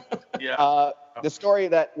 Like, yeah. The story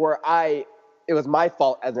it was my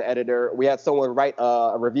fault as an editor. We had someone write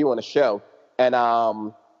a review on a show, and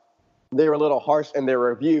they were a little harsh in their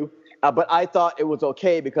review. But I thought it was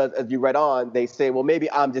okay because as you read on, they say, well, maybe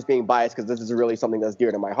I'm just being biased because this is really something that's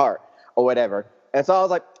dear to my heart or whatever. And so I was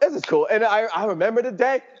like, this is cool. And I remember the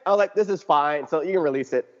day. I was like, this is fine. So you can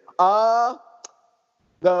release it.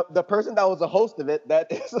 the person that was the host of it,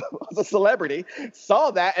 that was a celebrity,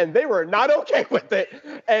 saw that and they were not okay with it,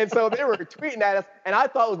 and so they were tweeting at us. And I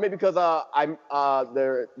thought it was maybe because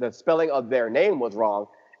the spelling of their name was wrong,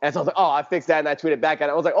 and so I was like, oh, I fixed that, and I tweeted back at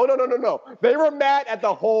it. I was like, oh no, they were mad at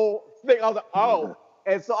the whole thing. I was like, oh.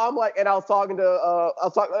 And so I'm like, and I was talking to Will. I'm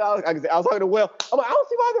like, I don't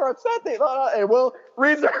see why they're upset. And Will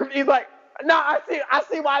reserved. He's like, no, I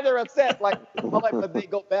see why they're upset. Like, I'm like, but they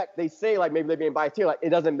go back. They say like maybe they're being biased here. Like, it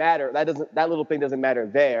doesn't matter. That little thing doesn't matter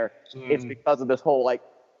there. It's because of this whole like,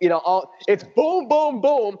 it's boom, boom,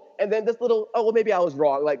 boom, and then this little. Oh well, maybe I was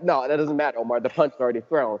wrong. Like, no, that doesn't matter, Omar. The punch is already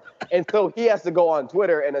thrown. And so he has to go on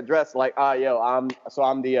Twitter and address like, I'm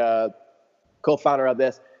the co-founder of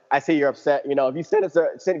this. I see you're upset. If you get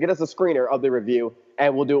us a screener of the review,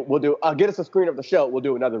 and we'll do get us a screener of the show. We'll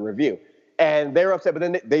do another review. And they were upset, but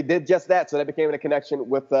then they did just that, so that became a connection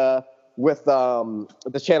with the channel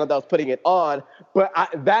that was putting it on. But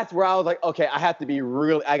that's where I was like, okay, I gotta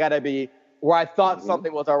be where I thought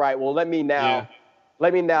something was all right. Well, let me now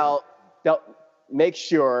make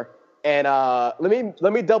sure, and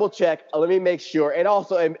let me double check. Let me make sure, and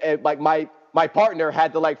also, and like my partner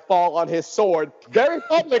had to like fall on his sword very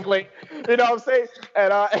publicly, you know what I'm saying?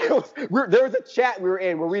 And there was a chat we were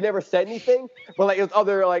in where we never said anything, but like it was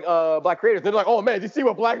other like black creators. They're like, oh man, did you see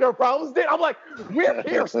what Black Nerd Problems did? I'm like, we're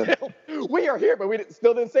here still, we are here, but we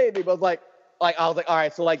still didn't say anything. But I was like, all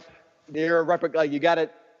right, so like you're like you gotta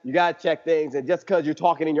check things, and just because you're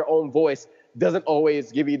talking in your own voice doesn't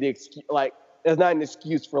always give you the excuse. Like, it's not an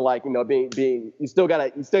excuse for like being. You still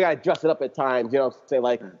gotta dress it up at times. You know what I'm saying?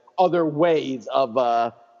 Like other ways of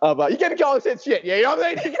you can't be calling shit. Yeah, you know what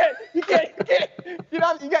I'm saying? You can't.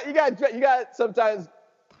 You got sometimes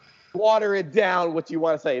water it down what you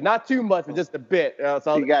want to say. Not too much, but just a bit.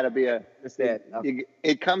 So you got to be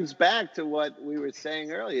it comes back to what we were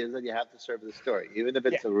saying earlier, is that you have to serve the story. Even if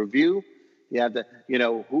it's a review, you have to,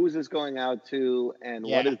 who's this going out to, and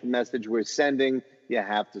what is the message we're sending? You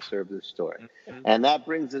have to serve the story. And that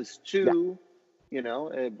brings us to,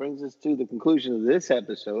 it brings us to the conclusion of this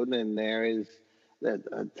episode. And there is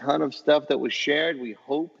a ton of stuff that was shared. We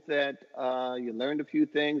hope that you learned a few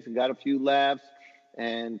things and got a few laughs,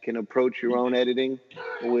 and can approach your own editing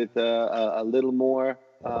with a little more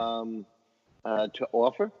to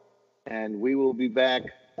offer. And we will be back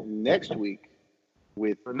next week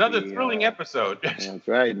with another thrilling episode. That's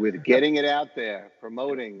right, with getting it out there,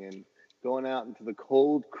 promoting, and going out into the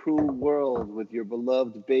cold, cruel world with your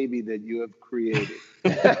beloved baby that you have created.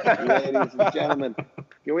 Ladies and gentlemen,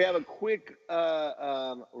 can we have a quick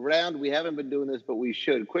round? We haven't been doing this, but we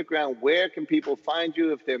should. Quick round. Where can people find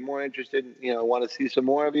you if they're more interested, want to see some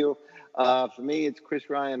more of you? For me, it's Chris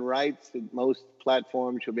Ryan Writes. At most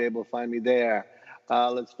platforms, you'll be able to find me there.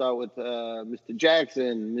 Let's start with Mr.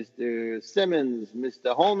 Jackson, Mr. Simmons,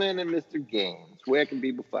 Mr. Holman, and Mr. Gaines. Where can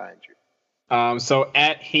people find you? So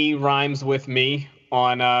at He Rhymes With Me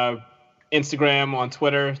on Instagram, on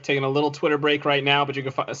Twitter. Taking a little Twitter break right now, but you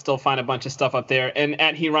can still find a bunch of stuff up there. And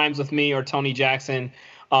at He Rhymes With Me or Tony Jackson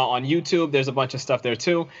on YouTube, there's a bunch of stuff there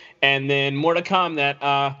too. And then more to come that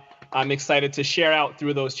I'm excited to share out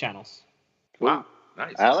through those channels. Wow,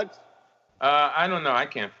 nice. Alex? I don't know. I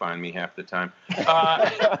can't find me half the time.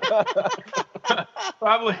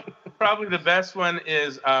 Probably the best one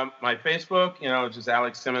is my Facebook. Just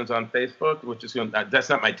Alex Simmons on Facebook, which is that's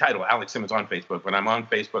not my title, Alex Simmons on Facebook, but I'm on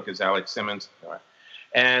Facebook as Alex Simmons,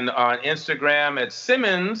 and on Instagram at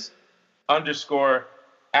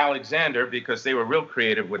Simmons_Alexander, because they were real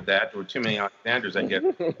creative with that. There were too many Alexanders, I guess.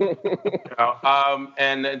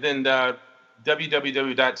 And then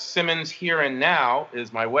www.simmonshereandnow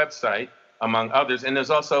is my website, among others. And there's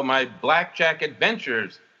also my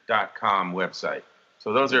blackjackadventures.com website.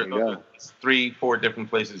 So those are 3-4 different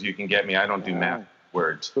places you can get me. I don't do math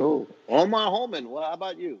words. Cool. Omar Holman, well, how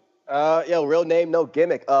about you? Real name, no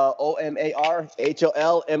gimmick.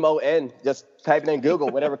 OmarHolmon. Just type it in Google.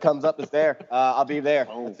 Whatever comes up is there. I'll be there.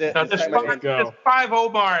 That's it. Now, there's 5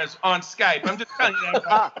 Omars on Skype. I'm just telling you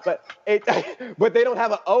that. But they don't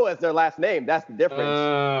have an O as their last name. That's the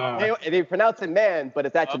difference. They pronounce it man, but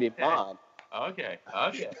it's actually man. Okay.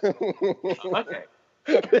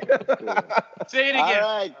 Say it again.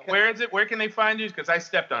 Right. Where is it? Where can they find you? Because I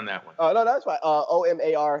stepped on that one. Oh no, that's fine.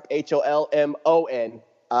 OmarHolmon.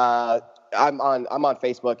 I'm on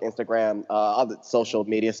Facebook, Instagram, all the social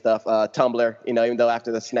media stuff, Tumblr. Even though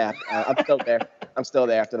after the snap, I'm still there. I'm still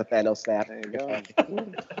there after the Thanos snap. There you go.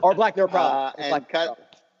 Or Black Nerd Problems.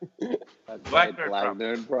 Black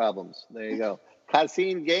Nerd Problems. There you go.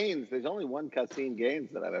 Cassine Gaines. There's only one Cassine Gaines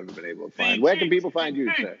that I've ever been able to find. Where can people find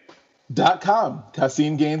you, sir?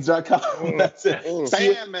 CassinGaines.com. That's it.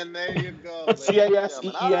 Bam, and there you go.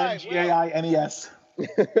 CASEENGAINES.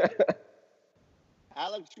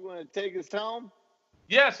 Alex, you want to take us home?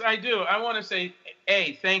 Yes, I do. I want to say,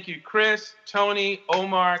 thank you, Chris, Tony,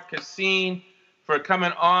 Omar, Cassin, for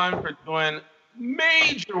coming on, for doing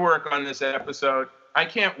major work on this episode. I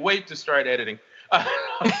can't wait to start editing.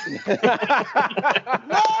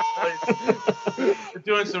 We're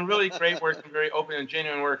doing some really great work, some very open and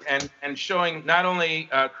genuine work, and showing not only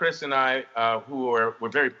Chris and I, we're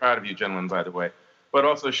very proud of you, gentlemen, by the way, but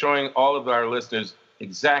also showing all of our listeners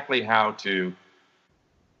exactly how to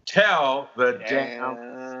tell the damn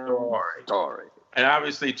story. And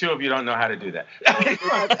obviously, two of you don't know how to do that.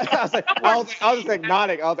 I was just like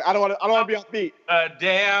nodding. I was like, I don't want to be upbeat. A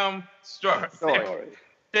damn story.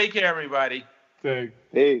 Take care, everybody. Thanks.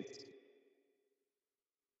 Peace.